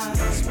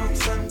master. I smoke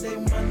Sunday,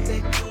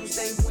 Monday,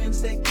 Tuesday,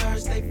 Wednesday,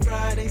 Thursday,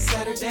 Friday,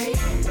 Saturday.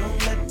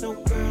 Don't let no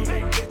girl,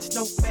 no bitch,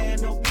 no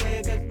fan, no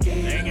player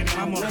game. Hanging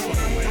my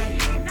motherfucking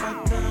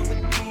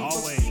way.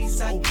 Always.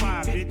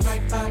 05, bitch.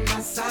 Right by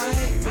my side.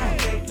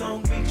 Monday,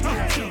 Long Beach,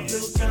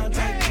 Little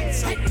John,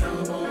 so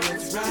come on,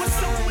 let's ride.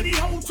 What's up with these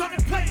hoes trying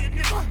to play it,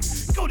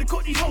 nigga? Go to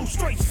court, these hoes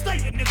straight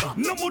staying, nigga.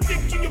 No more dick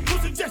in your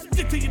pussy, just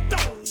stick to your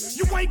throat.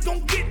 You ain't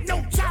gon' get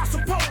no child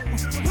support.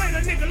 Playing a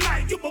nigga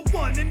like you, but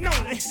one and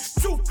only.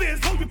 Truth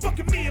is, ho, you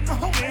fucking me and my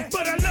homie.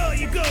 But I love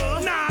you,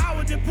 girl. Nah, I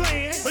was just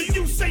playing. But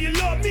you say you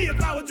love me if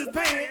I was just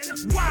paying.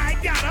 Why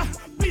I gotta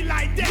be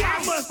like that?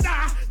 Why must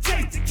I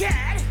chase the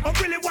cat? Or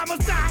really, why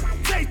must I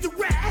chase the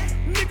rat?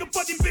 Nigga,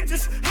 fuck these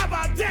bitches, how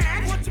about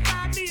that? Want you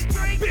buy me a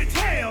drink? Bitch,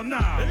 hell no.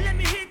 Let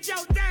me hit your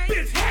thing.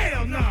 Bitch,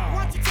 hell no.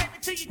 Want you take me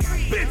to your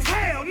crib? Bitch,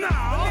 hell no.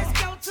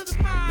 Let's go to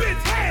the mall.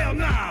 Bitch, hell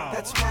no.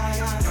 That's why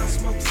I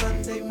smoke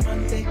Sunday,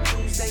 Monday,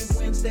 Tuesday,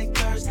 Wednesday,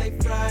 Thursday,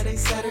 Friday,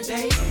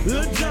 Saturday.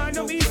 Lil' John,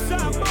 no East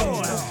Side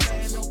boy.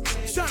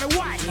 Shawty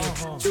White,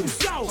 too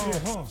soft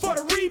for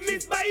the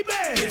remix, baby.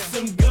 There's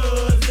some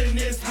goods in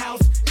this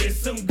house. There's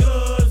some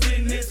goods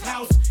in this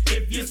house.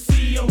 If you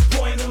see them,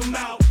 point them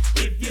out.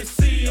 If you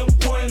see them,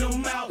 point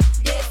them out.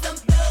 There's some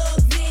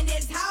thugs in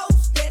this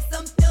house. There's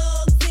some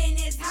thugs in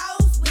this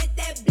house with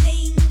that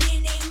bling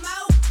in their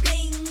mouth.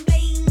 Bling,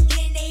 bling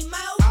in their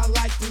mouth. I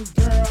like them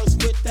girls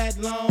with that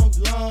long,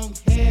 long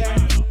hair.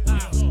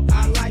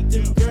 I like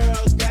them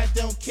girls that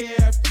don't care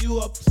if you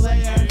a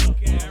player.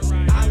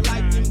 I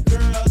like them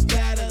girls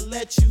that'll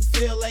let you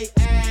feel they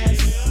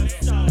ass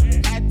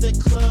at the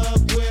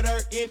club with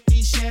her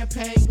empty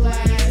champagne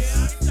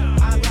glass.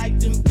 I like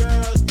them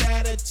girls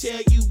that'll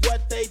tell you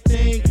what they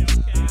think.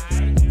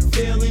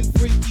 Feeling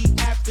freaky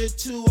after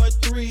 2 or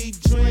 3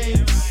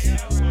 drinks.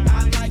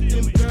 I like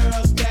them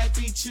girls that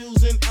be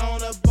choosing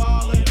on a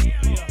baller.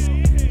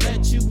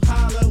 Let you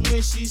holler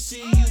when she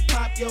see you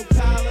pop your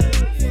collar.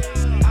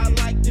 I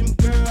like them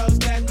girls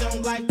that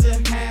don't like to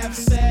have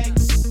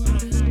sex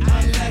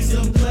unless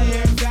a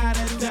player got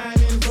a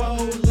diamond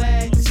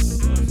Rolex.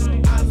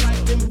 I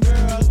like them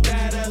girls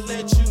that'll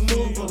let you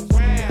move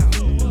around.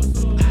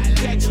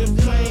 Catch a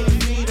plane and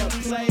meet a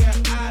player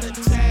out of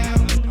town.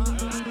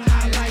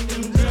 I like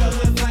them girls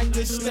that like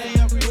to stay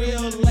up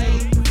real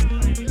late,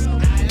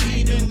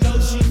 even though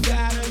she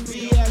gotta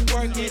be at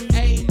work at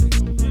 8.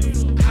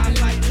 I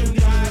like to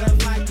ride her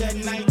like a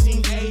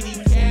 1980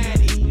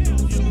 caddy.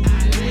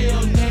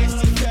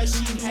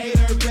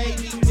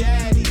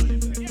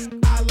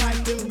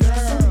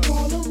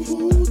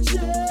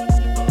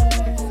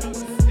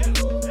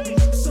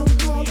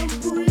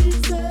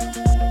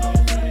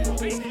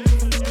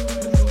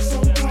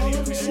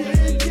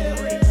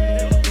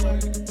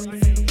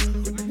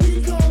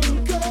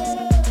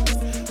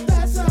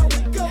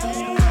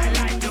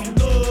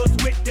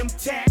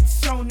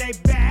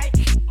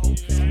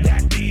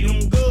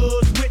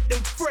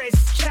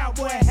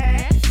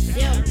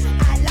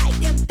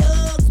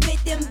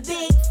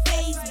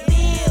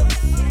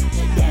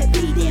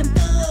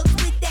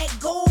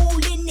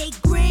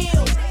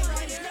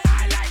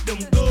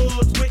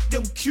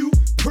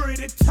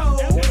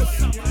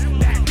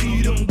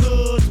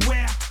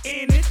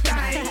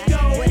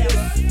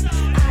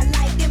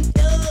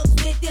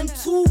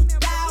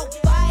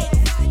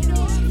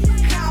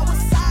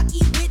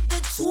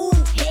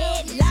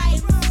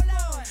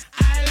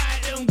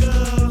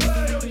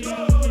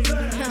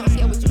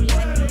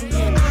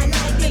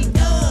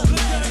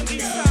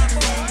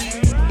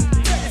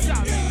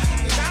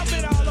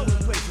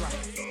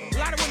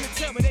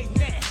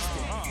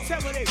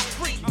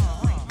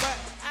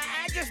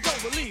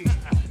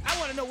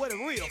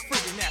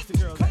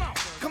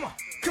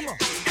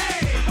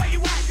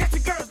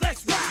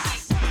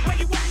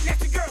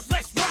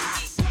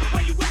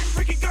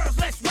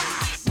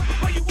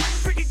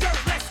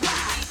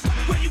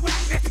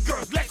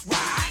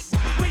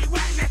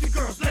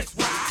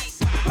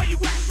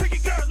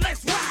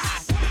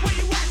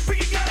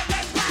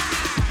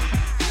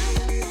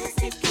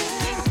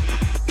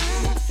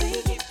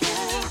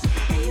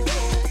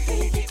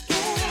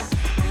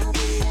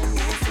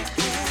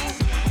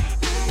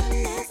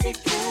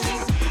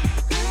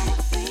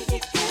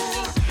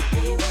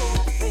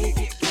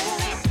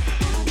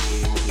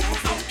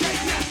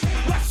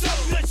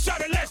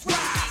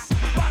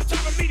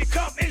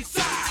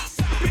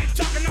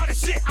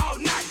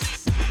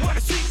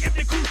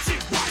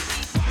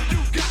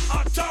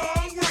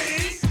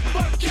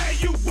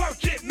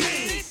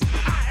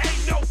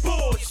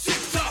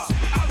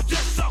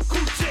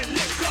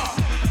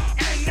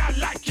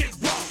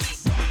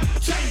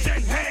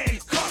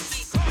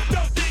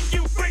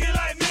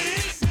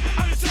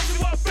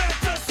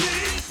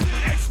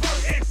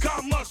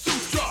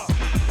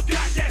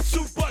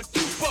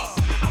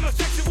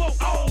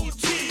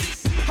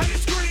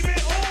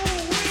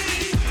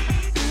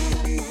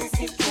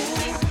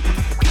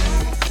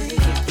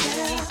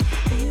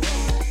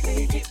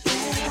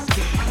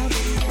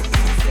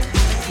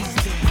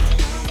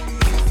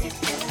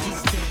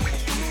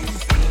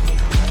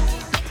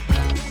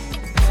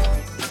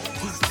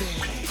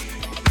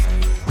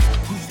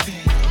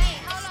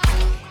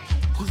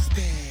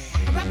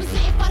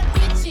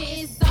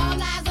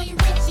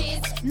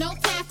 No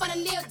time for the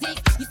little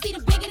dick. You see, the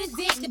bigger the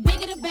dick, the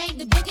bigger the bank,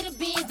 the bigger the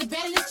biz, the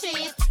better the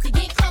chance to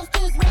get close to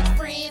his rich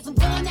friends. I'm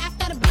going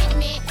after the big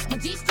man. My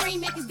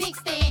G-string make his dick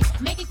stand.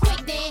 Make it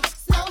quick then.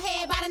 Slow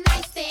head by the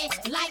nightstand.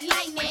 Like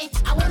lightning.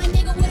 I want a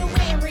nigga with a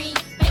red ring.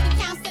 Bank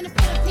accounts in the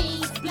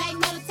Philippines. Black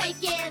metal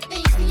take care of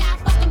things. See, I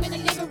fuck him in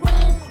the living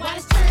room. While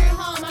it's churn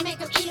home, I make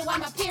him eat it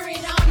while my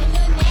period on. A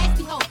little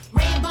nasty hoe.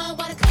 Red bone,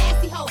 but a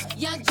classy hoe.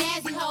 Young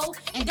jazzy hoe.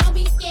 And don't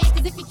be scared,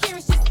 cause if you're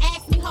curious, just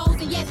ask me hoes.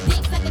 And yes,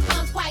 dicks like the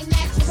comes quite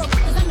natural.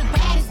 Cause I'm the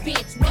baddest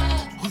bitch.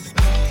 What? Who's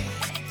bad?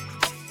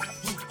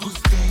 Who's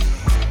bad?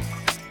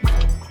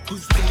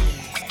 Who's bad?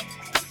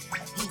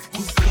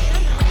 Who's bad?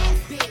 I'm the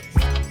baddest bitch.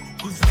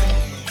 Who's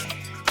bad?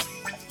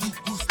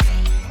 Who's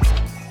bad?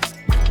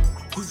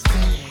 Who's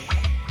bad?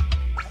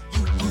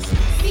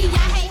 See, I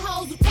hate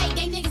hoes who take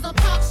they niggas on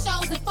talk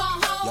shows and fall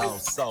hoes. Yo,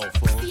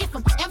 soulful. See, if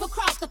I'm ever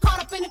crossed or caught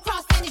up in the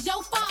cross, then it's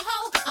your fault,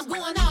 ho. I'm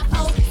going off,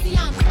 ho. See,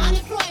 I'm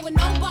unemployed with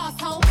no boss,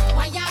 ho.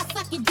 While y'all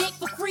sucking dick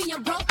for free,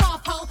 I'm broke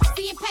off, ho.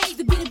 See, it pays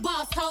to be the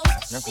boss, ho.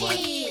 That's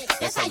Shit, right.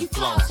 that's how you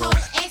floss, ho.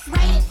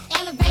 X-rated,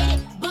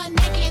 elevated, butt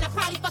naked, and I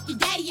probably fuck your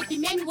daddy if your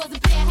mammy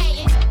wasn't player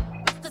hating.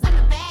 Cause I'm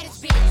the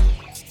baddest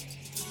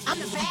bitch. I'm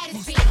the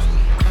baddest bitch.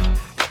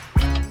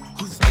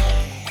 Who's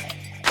bad?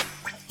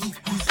 Who's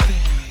bad?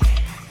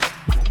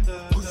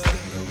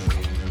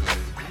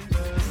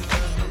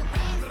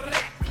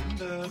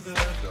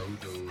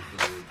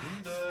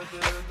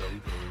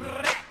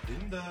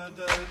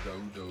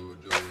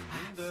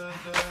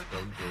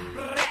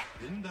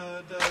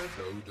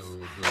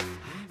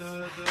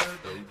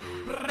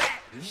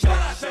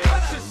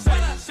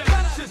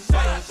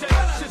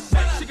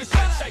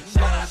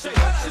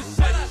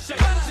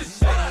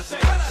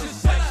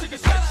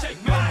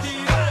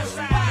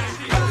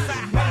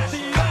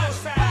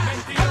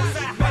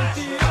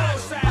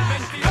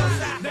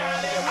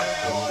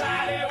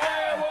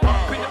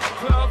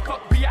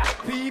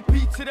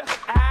 To the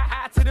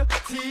I to the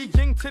T,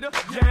 yin to the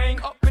yang,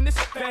 up in this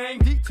thing,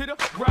 D to the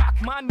rock,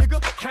 my nigga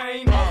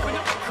came up in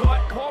the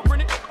cut,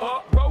 pouring it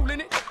up, rolling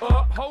it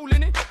up,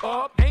 holding it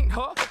up, ain't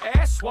her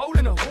ass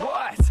swollen or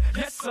what?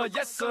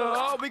 Yes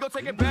sir, we gon'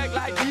 take it back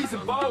like these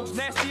and bows,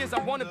 nasty as I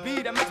wanna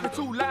be, that makes me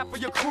too loud for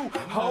your crew,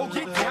 ho,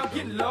 get down,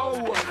 get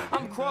low,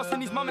 I'm crossing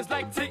these moments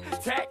like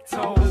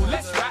tic-tac-toe,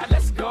 let's ride,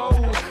 let's go,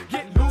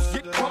 get loose,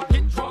 get crunk,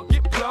 get drunk,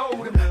 get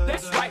blowed,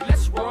 that's right,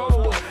 let's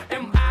roll,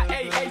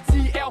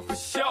 M-I-A-A-T-L for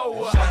show.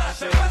 What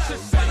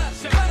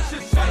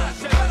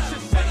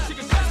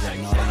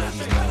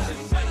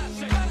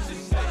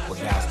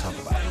guys talk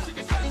about.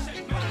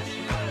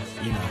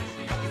 You know,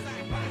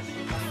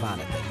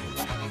 finer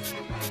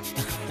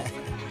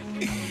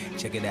thing.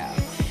 Check it out.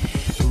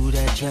 Ooh,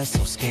 that dress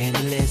so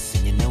scandalous,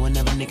 and you know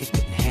another nigga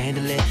couldn't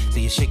handle it. So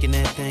you're shaking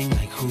that thing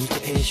like who's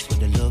the ish,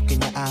 with a look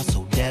in your eyes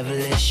so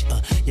devilish.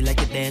 You like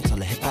to dance on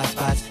the hip hop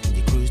spots, and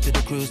you cruise to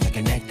the cruise like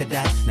an actor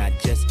dots. Not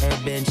just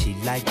urban, she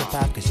liked the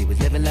pop, cause she was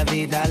living la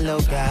vida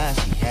loca.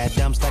 She had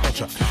dumps like a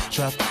truck.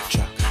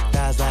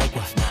 Thighs like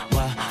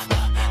what?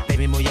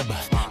 Baby, move your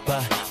butt.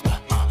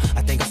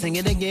 I think I'll sing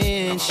it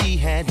again. She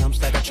had dumps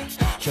like a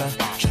truck.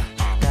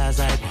 Thighs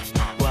like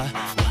what?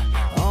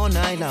 All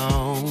night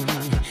long.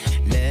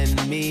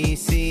 Let me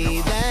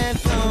see that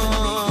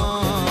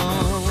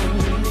thong,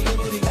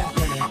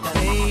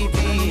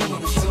 baby.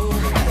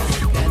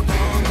 That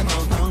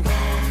thong.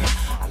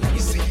 I let me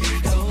see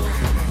it go.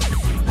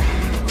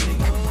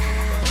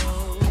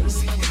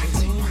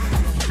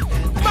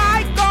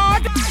 My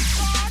God!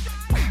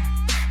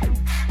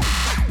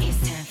 It's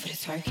time for the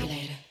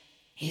circulator.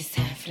 It's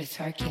time for the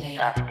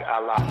circulator.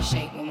 I'ma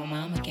shake what my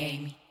mama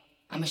gave me.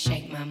 I'ma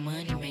shake my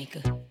money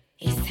maker.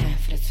 It's time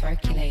for the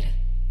circulator.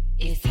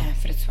 It's time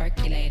for the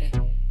circulator.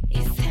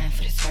 It's time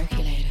for the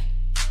circulator.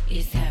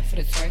 It's time for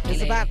the circulator.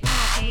 It's about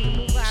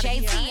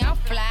JT, I'm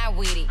fly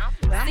with it.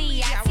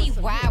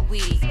 C-I-T-Y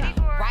with it.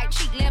 Right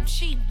cheek, left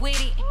cheek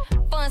with it.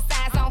 Fun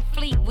size on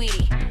fleet with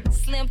it.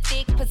 Slim,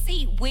 thick,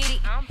 petite with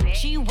it.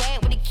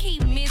 G-Wag with the key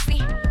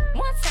missing.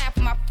 One time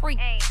for my freak.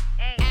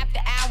 After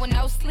hour,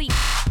 no sleep.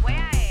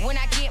 When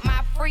I get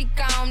my freak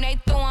on, they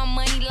throwing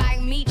money like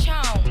me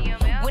chong.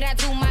 When I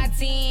do my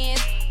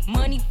dance,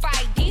 money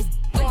fight, these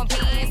throwing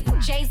pins.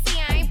 JC,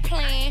 I ain't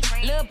playing.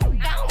 Lil'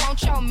 I don't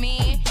want your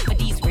man. But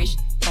these rich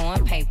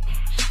throwing paper.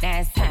 Now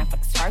it's time for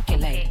the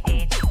circulator.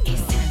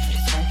 It's time for the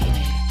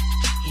circulator.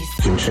 You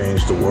can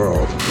change the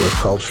world with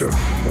culture,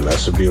 and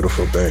that's a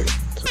beautiful thing.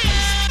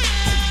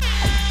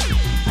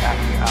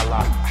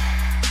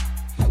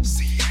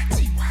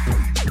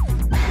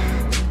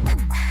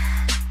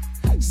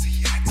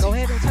 Go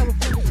ahead and tell a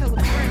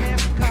friend,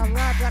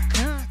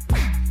 AfricaLive.com.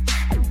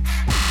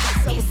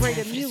 Celebrate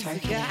the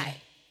music, guy.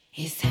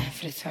 It's time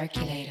for the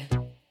circulator.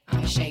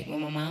 I'ma shake what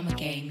my mama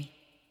gave me.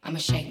 I'ma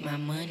shake my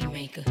money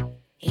maker.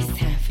 It's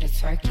time for the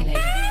circulator.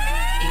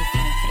 It's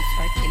time for the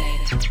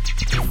circulator.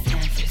 It's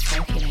time for the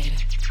circulator.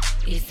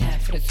 It's time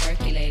for the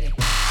circulator.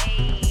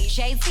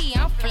 JT,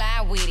 I'm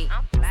fly with it.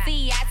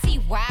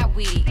 C-I-T-Y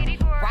with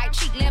it. Right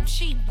cheek, left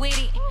cheek with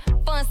it.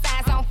 Fun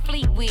size on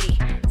fleet with it.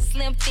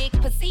 Slim, thick,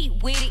 petite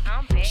with it.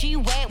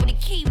 G-Wag with the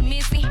key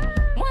missing.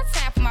 One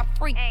time for my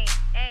freak.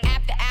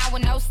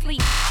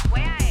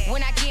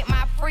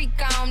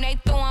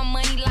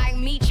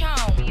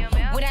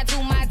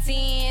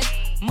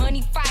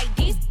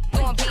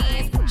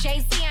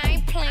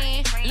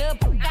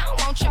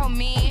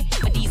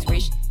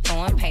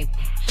 paper.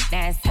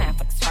 Now it's time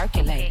for the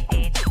circulate.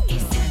 It's time for the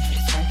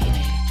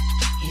circulate.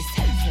 It's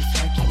time for the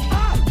circulate.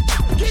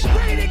 Get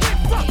ready to get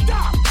fucked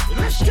up.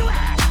 Let's do it.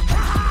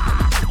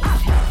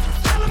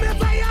 Tell them if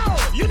they owe.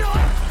 You know it.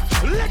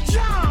 Let's go.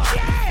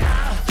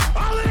 Yeah.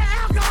 All of the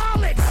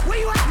alcoholics. Where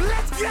you at?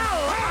 Let's go.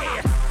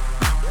 Hey.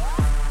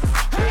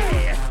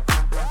 Hey.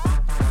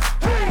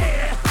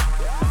 Hey.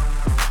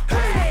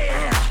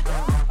 Hey.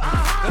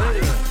 Uh-huh.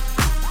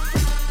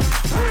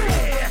 Hey.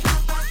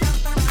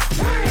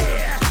 Hey.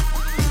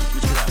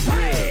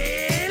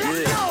 Hey.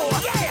 Let's go.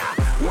 Yeah.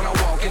 When I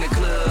walk in the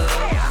club,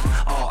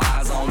 all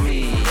eyes on me.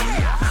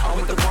 I'm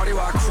with the party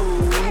rock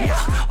crew,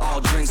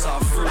 all drinks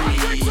are free.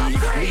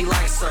 We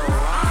like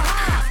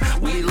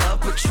Ciroc, we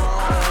love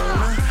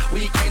Patron.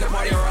 We came to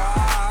party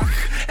rock,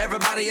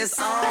 everybody is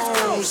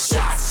on.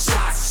 Shots,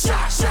 shots,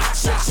 shots,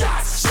 shots, shots,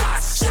 shots,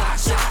 shots, shots,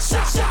 shots,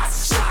 shots,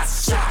 shots,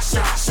 shots, shots,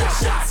 shots, shots,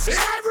 shots.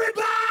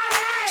 Everybody!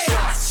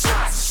 Shots,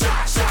 shots,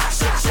 shots, shots,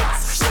 shots,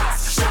 shots,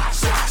 shots,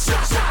 shots,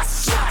 shots, shots,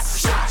 shots,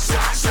 shots, shots,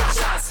 shots, shots,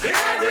 shots.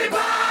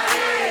 Everybody!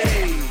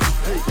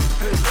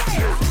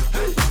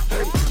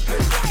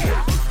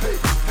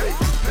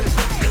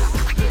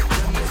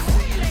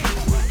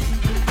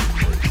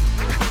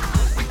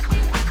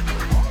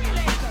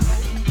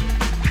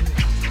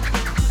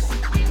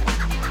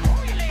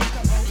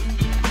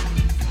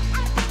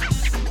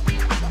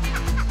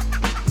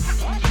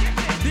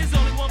 There's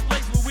only one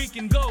place where we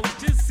can go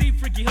to see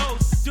freaky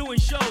hoes doing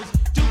shows,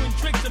 doing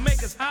tricks to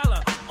make us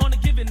holler. On a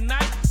given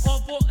night, all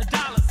for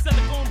 $1.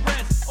 Silicone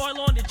breasts,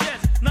 oil on their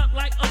chest, not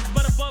like us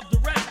but above the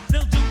rest.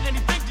 They'll do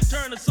anything to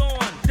turn us on.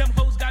 Them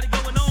hoes got it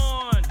going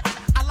on.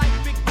 I like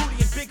big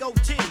booty and big old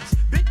titties.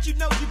 Bitch, you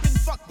know you've been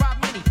fucked by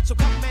many, so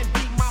come and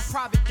be my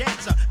private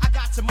dancer. I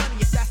got some money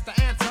if that's the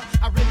answer.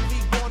 I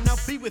really wanna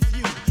be with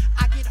you.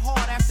 I get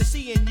hard after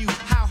seeing you.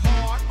 How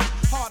hard?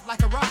 Hard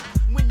like a rock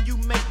when you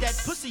make that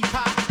pussy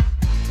pop.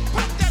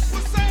 Pop that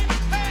pussy,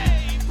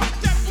 hey, pop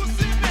that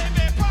pussy,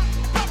 baby,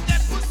 pop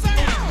that pussy,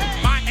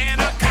 hey. My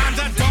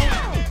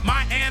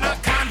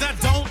anaconda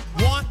don't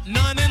want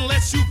none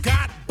unless you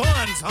got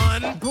buns,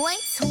 hun. Boy,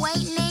 toy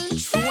named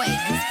Troy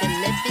used to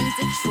live in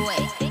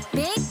Detroit.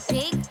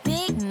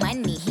 Big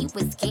money, he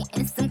was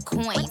getting some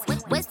coins.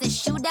 Was the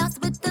shootouts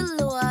with the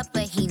law,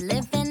 but he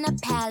lived in a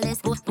palace.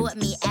 Bought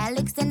me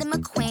Alexander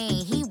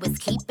McQueen, he was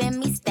keeping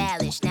me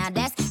stylish. Now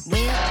that's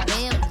real.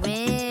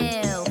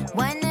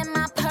 One in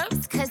my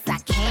purse, cause I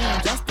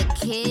came just to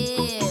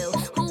kill.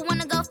 Who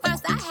wanna go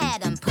first? I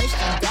had him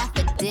pushing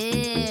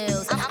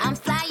daffodils. I'm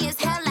fly as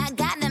hell, I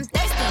got them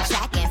thirsty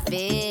track and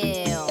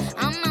field.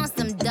 I'm on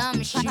some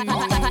dumb shit. By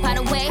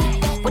the way,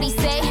 what he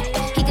say?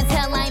 He can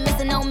tell I ain't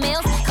missing no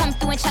meals. Come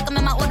through and check him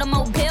in my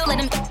automobile. Let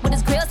him with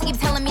his grills, he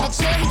keep telling me to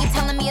chill. He keep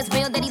telling me it's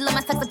real that he love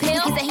my sex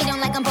appeal. He said he don't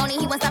like I'm bony,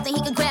 he wants something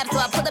he can grab. So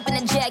I pull up in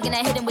a jag and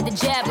I hit him with the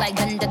jab like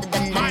dun dun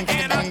dun dun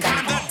dun dun dun.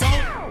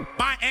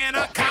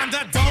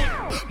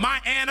 My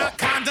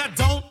anaconda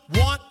don't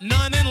want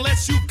none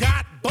unless you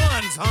got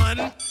buns, hun.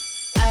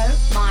 Oh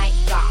my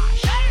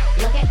gosh,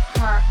 look at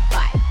her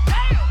butt.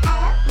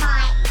 Oh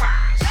my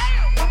gosh,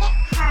 look at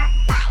her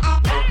butt.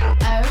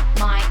 Oh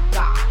my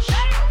gosh,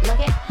 look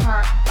at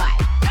her butt.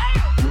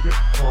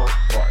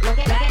 Look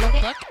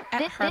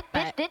at her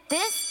butt.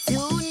 This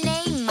dude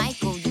named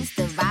Michael used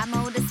to ride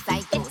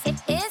motorcycles.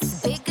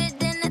 It's bigger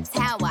than a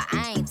tower,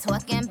 I ain't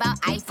talking about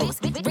Eiffels.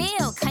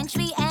 Real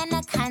country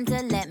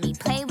anaconda, let me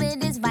play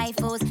with his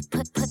rifles.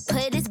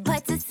 Put his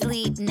butt to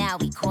sleep, now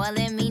he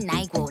calling me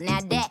NyQuil. Now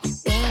that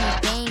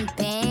bang,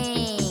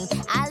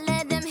 I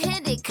let him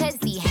hit it cause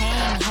he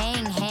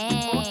hang.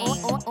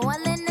 All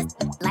in the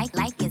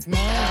like his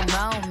name,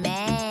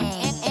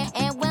 Romaine.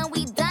 And when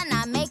we done,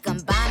 I make him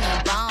buy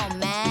me bone,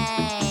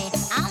 man.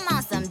 I'm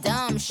on some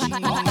dumb shit. By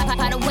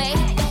the way,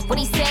 what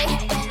he say?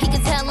 He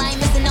can tell I ain't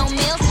missing no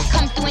meals.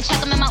 Come through and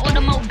check him in my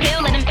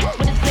automobile. Let him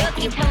with his bill,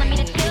 he keep telling me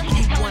to chill. He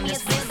keep telling me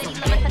it's real that he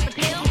love my sex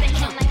appeal. He said he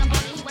don't like I'm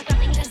bony, he wants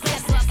something he can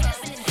grab. So I pull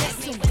up in his jag and I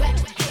hit him with the jab like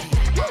dun dun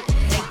dun.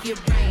 Take your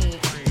brain.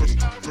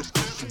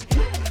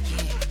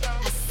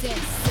 I said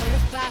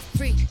certified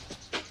free,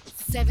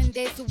 7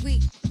 days a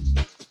week.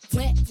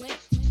 Wet,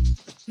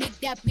 make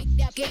that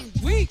game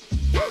weak.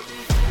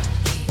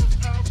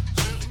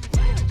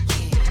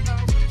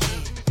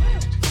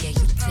 Yeah,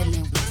 you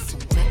dealing with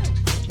some wet.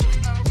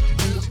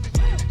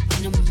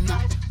 When I'm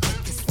out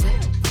with the slip,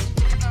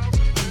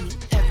 and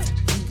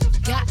everything you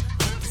got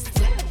with the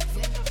slip.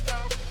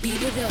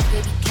 Beat it up,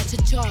 baby, catch a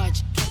charge.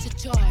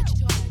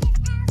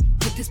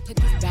 Put this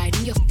right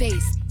in your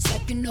face.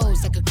 Swipe your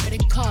nose like a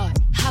credit card.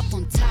 Hop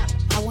on top,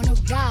 I wanna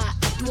ride.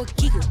 I do a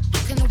giggle,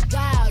 look in a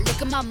while.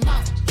 Look at my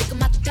mouth, look at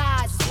my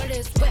thighs. Sweat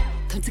is wet,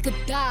 come take a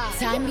dive.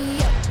 Tie me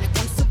up like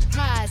I'm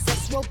surprised.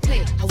 That's role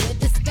play, I wear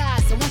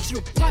disguise. I want you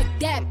to park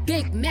that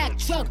Big Mac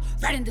truck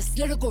right in this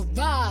little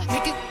garage.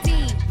 Make it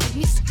scene, make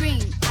me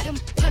scream. I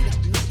don't public,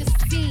 make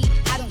a scene.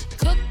 I don't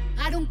cook,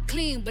 I don't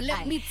clean, but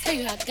let me tell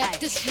you, I got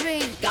this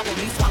ring. Gobble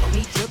me, swallow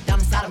me, drip down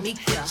inside of me.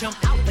 Jump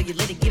out for you,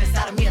 let it get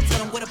inside of me. I tell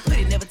them where to put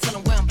it, never tell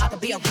them where I'm about to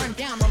be. I run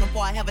down on them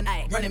before I have a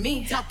night. Running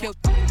me, talk your,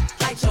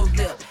 bite your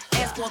lip.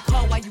 Ask for a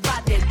call while you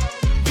ride that.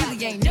 Really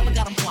He ain't never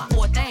got him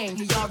for a thing.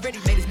 He already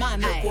made his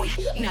mind up.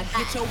 Now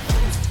get your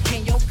boots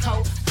and your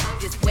coat.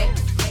 This wet.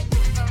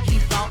 He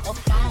bought a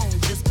phone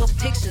just for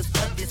pictures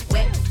of this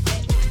wet.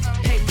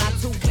 Pay my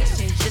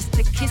tuition just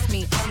to kiss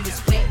me on this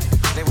wet.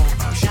 They won't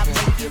Now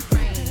make it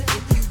rain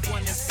if you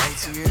wanna see.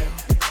 ATL,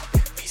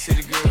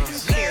 City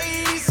Girls.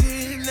 Ladies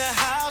in the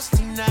house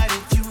tonight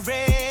if you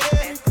ready.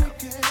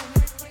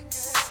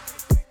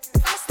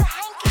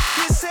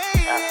 You say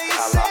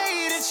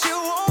that you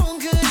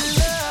want good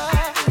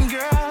love.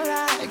 Girl,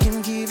 I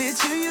can give it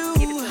to you.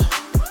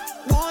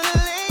 Wanna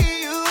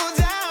lay you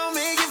down,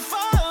 make you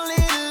fall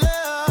in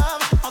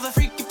love. All the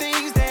freaky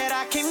things that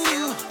I can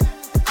do.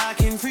 I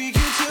can freak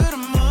you to the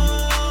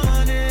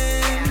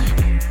morning.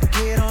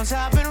 Get on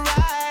top and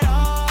ride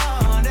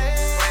on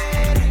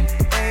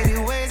it.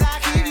 Anyways, I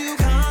keep you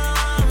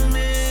coming.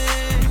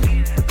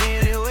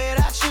 Any way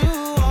that you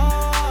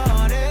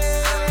want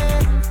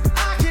it.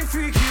 I can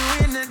freak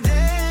you in the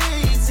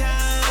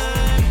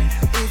daytime.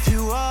 If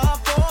you up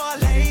for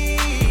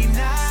late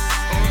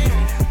night,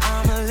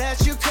 I'ma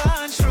let you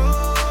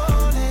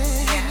control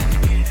it.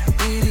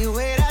 Any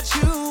way that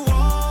you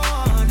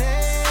want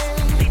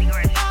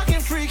it. I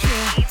can freak you.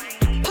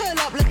 Pull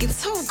up looking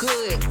too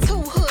good,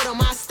 too hood on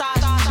my style.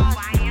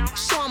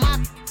 Showing my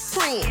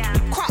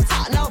friend, crop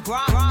top, no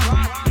bra.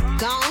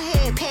 Go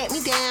ahead, pat me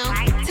down.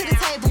 To the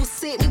table,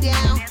 sit me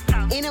down.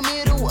 In the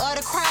middle of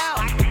the crowd.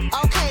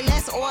 Okay,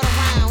 let's order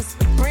rounds.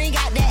 Bring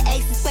out that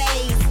ace of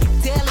spades,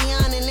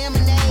 Deleon and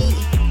lemonade.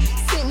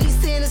 Sit me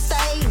center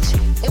stage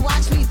and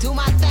watch me do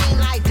my thing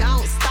like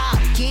don't stop.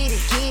 Get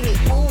it,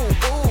 ooh,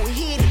 ooh,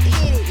 hit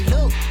it.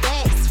 Look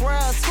back,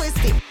 swirl,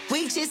 twist it.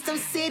 We just some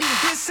city.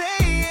 You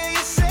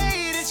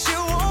say that you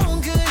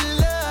want good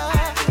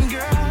love.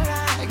 Girl,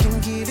 I can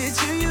give it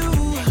to you.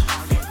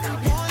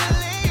 Wanna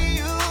lay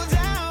you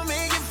down,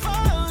 make you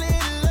fall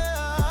in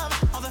love.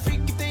 All the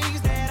freaky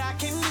things that I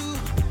can do.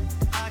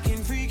 I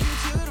can freak you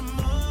to the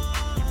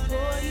morning.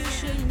 Boy, you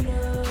should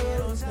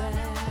know that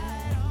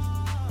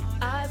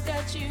I've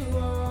got you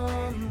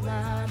on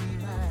my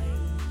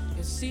mind.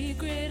 Your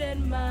secret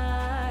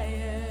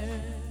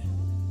admirer.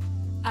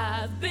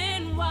 I've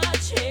been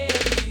watching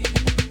you.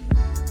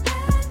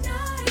 At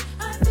night,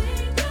 I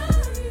think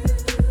of you.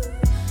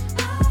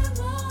 I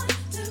want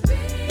to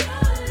be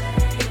your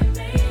lady,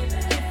 baby.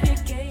 If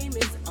your game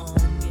is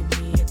on, give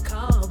me a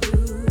call,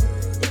 boo.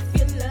 If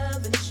your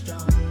love is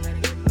strong,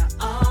 I'll give my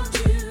all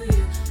to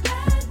you.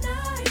 At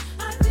night,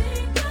 I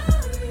think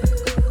of you.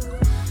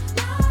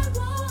 I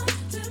want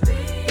to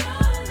be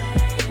your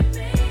lady,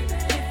 baby.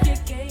 If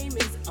your game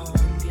is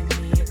on, give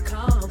me a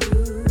call,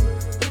 boo.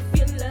 If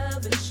your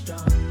love is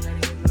strong,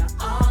 I'll give my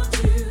all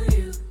to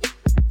you.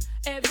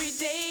 Every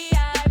day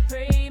I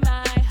pray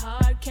my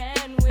heart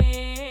can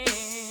win.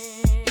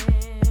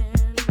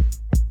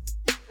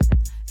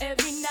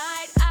 Every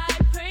night I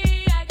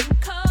pray I can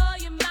call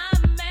you my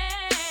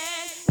man.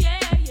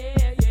 Yeah,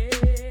 yeah,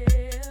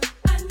 yeah.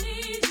 I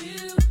need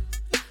you.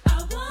 I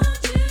want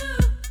you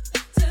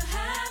to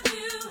have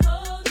you,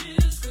 hold you,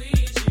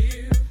 squeeze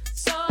you.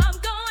 So I'm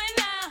going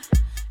out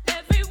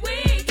every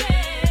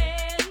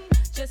weekend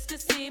just to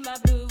see my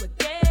boo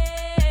again.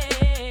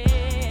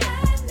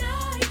 At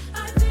night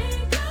I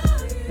think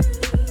of you.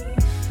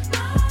 I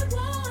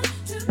want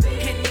to be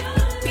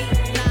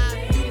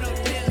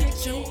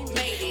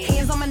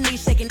Hands on my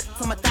knees, shaking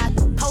on my thigh.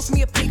 Post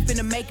me a pic,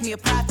 finna make me a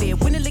profit.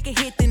 When the liquor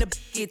hit, then the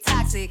get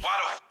toxic.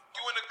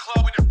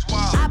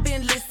 I've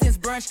been lit since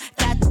brunch.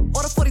 Got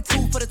order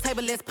 42 for the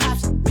table, let's pop.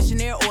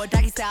 Missionaire or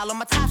doggy style on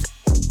my top.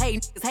 Hey,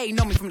 niggas hating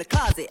on me from the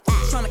closet.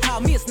 Trying to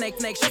call me a snake.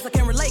 Shucks I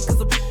can relate, cause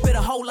a bit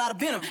a whole lot of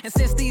venom. And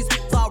since these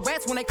all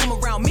rats, when they come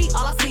around me,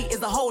 all I see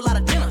is a whole lot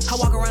of dinner. I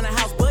walk around the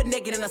house butt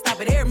naked and I stop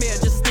at air mirror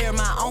just to stare at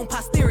my own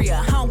posterior.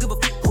 I don't give a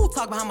who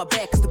talk behind my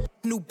back, cause the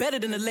knew better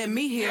than to let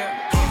me hear.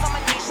 Hands on my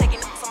knees,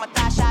 shaking on my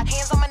thigh shot.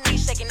 Hands on my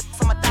knees, shaking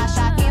on my thigh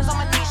shot. Hands on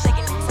my knees,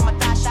 shaking on my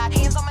thigh shot.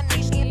 Hands on my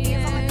knees,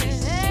 hands on my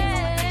knees.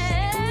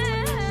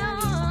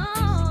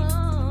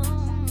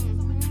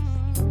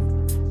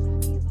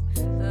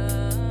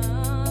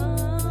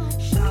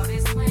 Shorty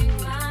swing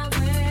my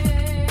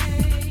way.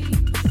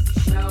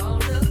 Sure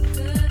look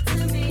good to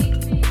me.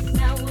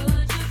 Now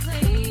would you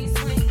please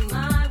swing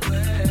my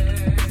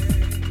way?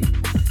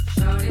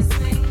 Shorty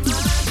swing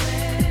my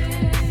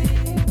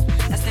way.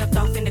 I stepped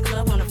off in the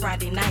club on a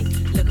Friday night,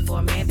 looking for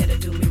a man that'll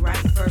do me right.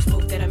 First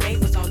move that I made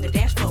was on the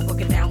dance floor,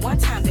 working down one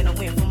time, then I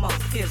went for more.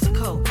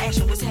 Physical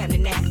action was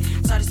happening now.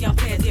 Saw this young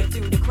player dip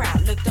through the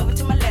crowd, looked over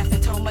to my left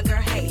and told my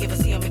girl, hey, if I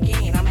see him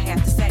again, I'ma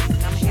have to say,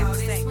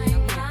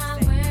 Swing my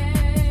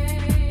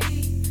way.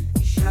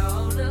 You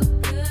sure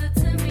look good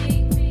to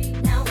me.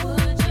 Now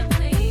would you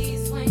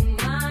please swing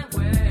my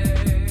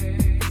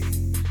way?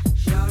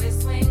 Shorty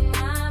swing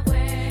my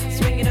way.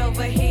 Swing it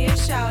over here,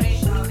 shorty.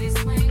 Shorty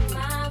swing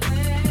my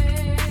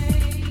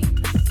way.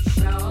 You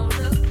sure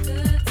look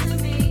good to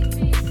me.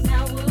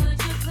 Now would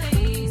you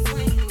please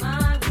swing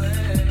my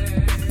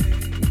way?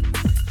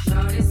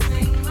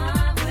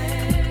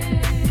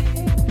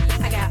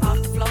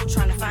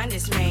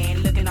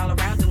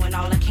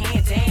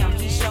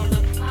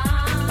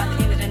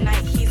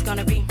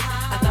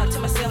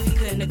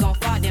 couldn't have gone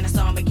far, then I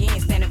saw him again,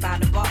 standing by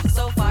the bar.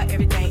 So far,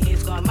 everything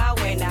is going my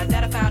way. Now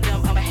that I found him,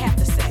 I'ma have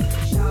to say,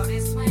 Shorty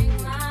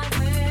swing my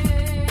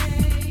way.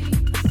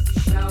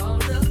 Sure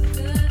look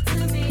good to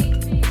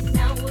me.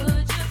 Now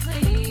would you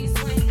please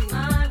swing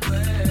my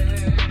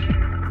way?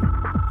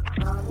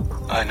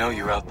 I know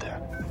you're out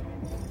there.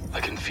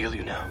 I can feel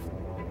you now.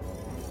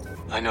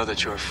 I know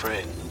that you're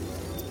afraid.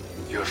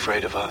 You're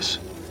afraid of us.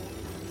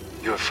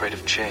 You're afraid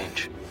of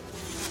change.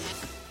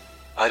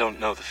 I don't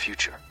know the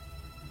future.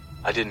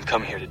 I didn't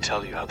come here to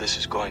tell you how this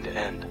is going to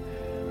end.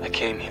 I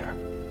came here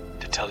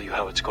to tell you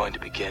how it's going to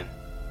begin.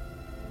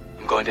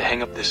 I'm going to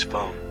hang up this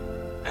phone,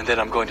 and then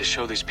I'm going to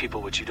show these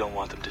people what you don't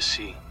want them to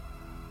see.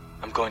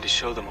 I'm going to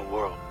show them a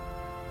world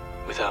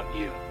without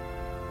you.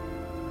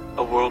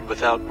 A world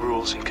without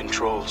rules and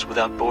controls,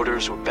 without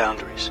borders or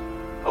boundaries.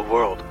 A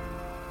world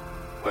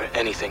where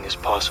anything is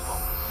possible.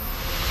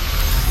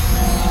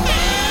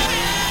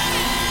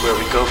 Where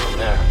we go from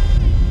there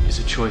is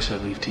a choice I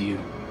leave to you.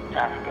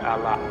 Africa,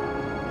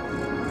 Allah.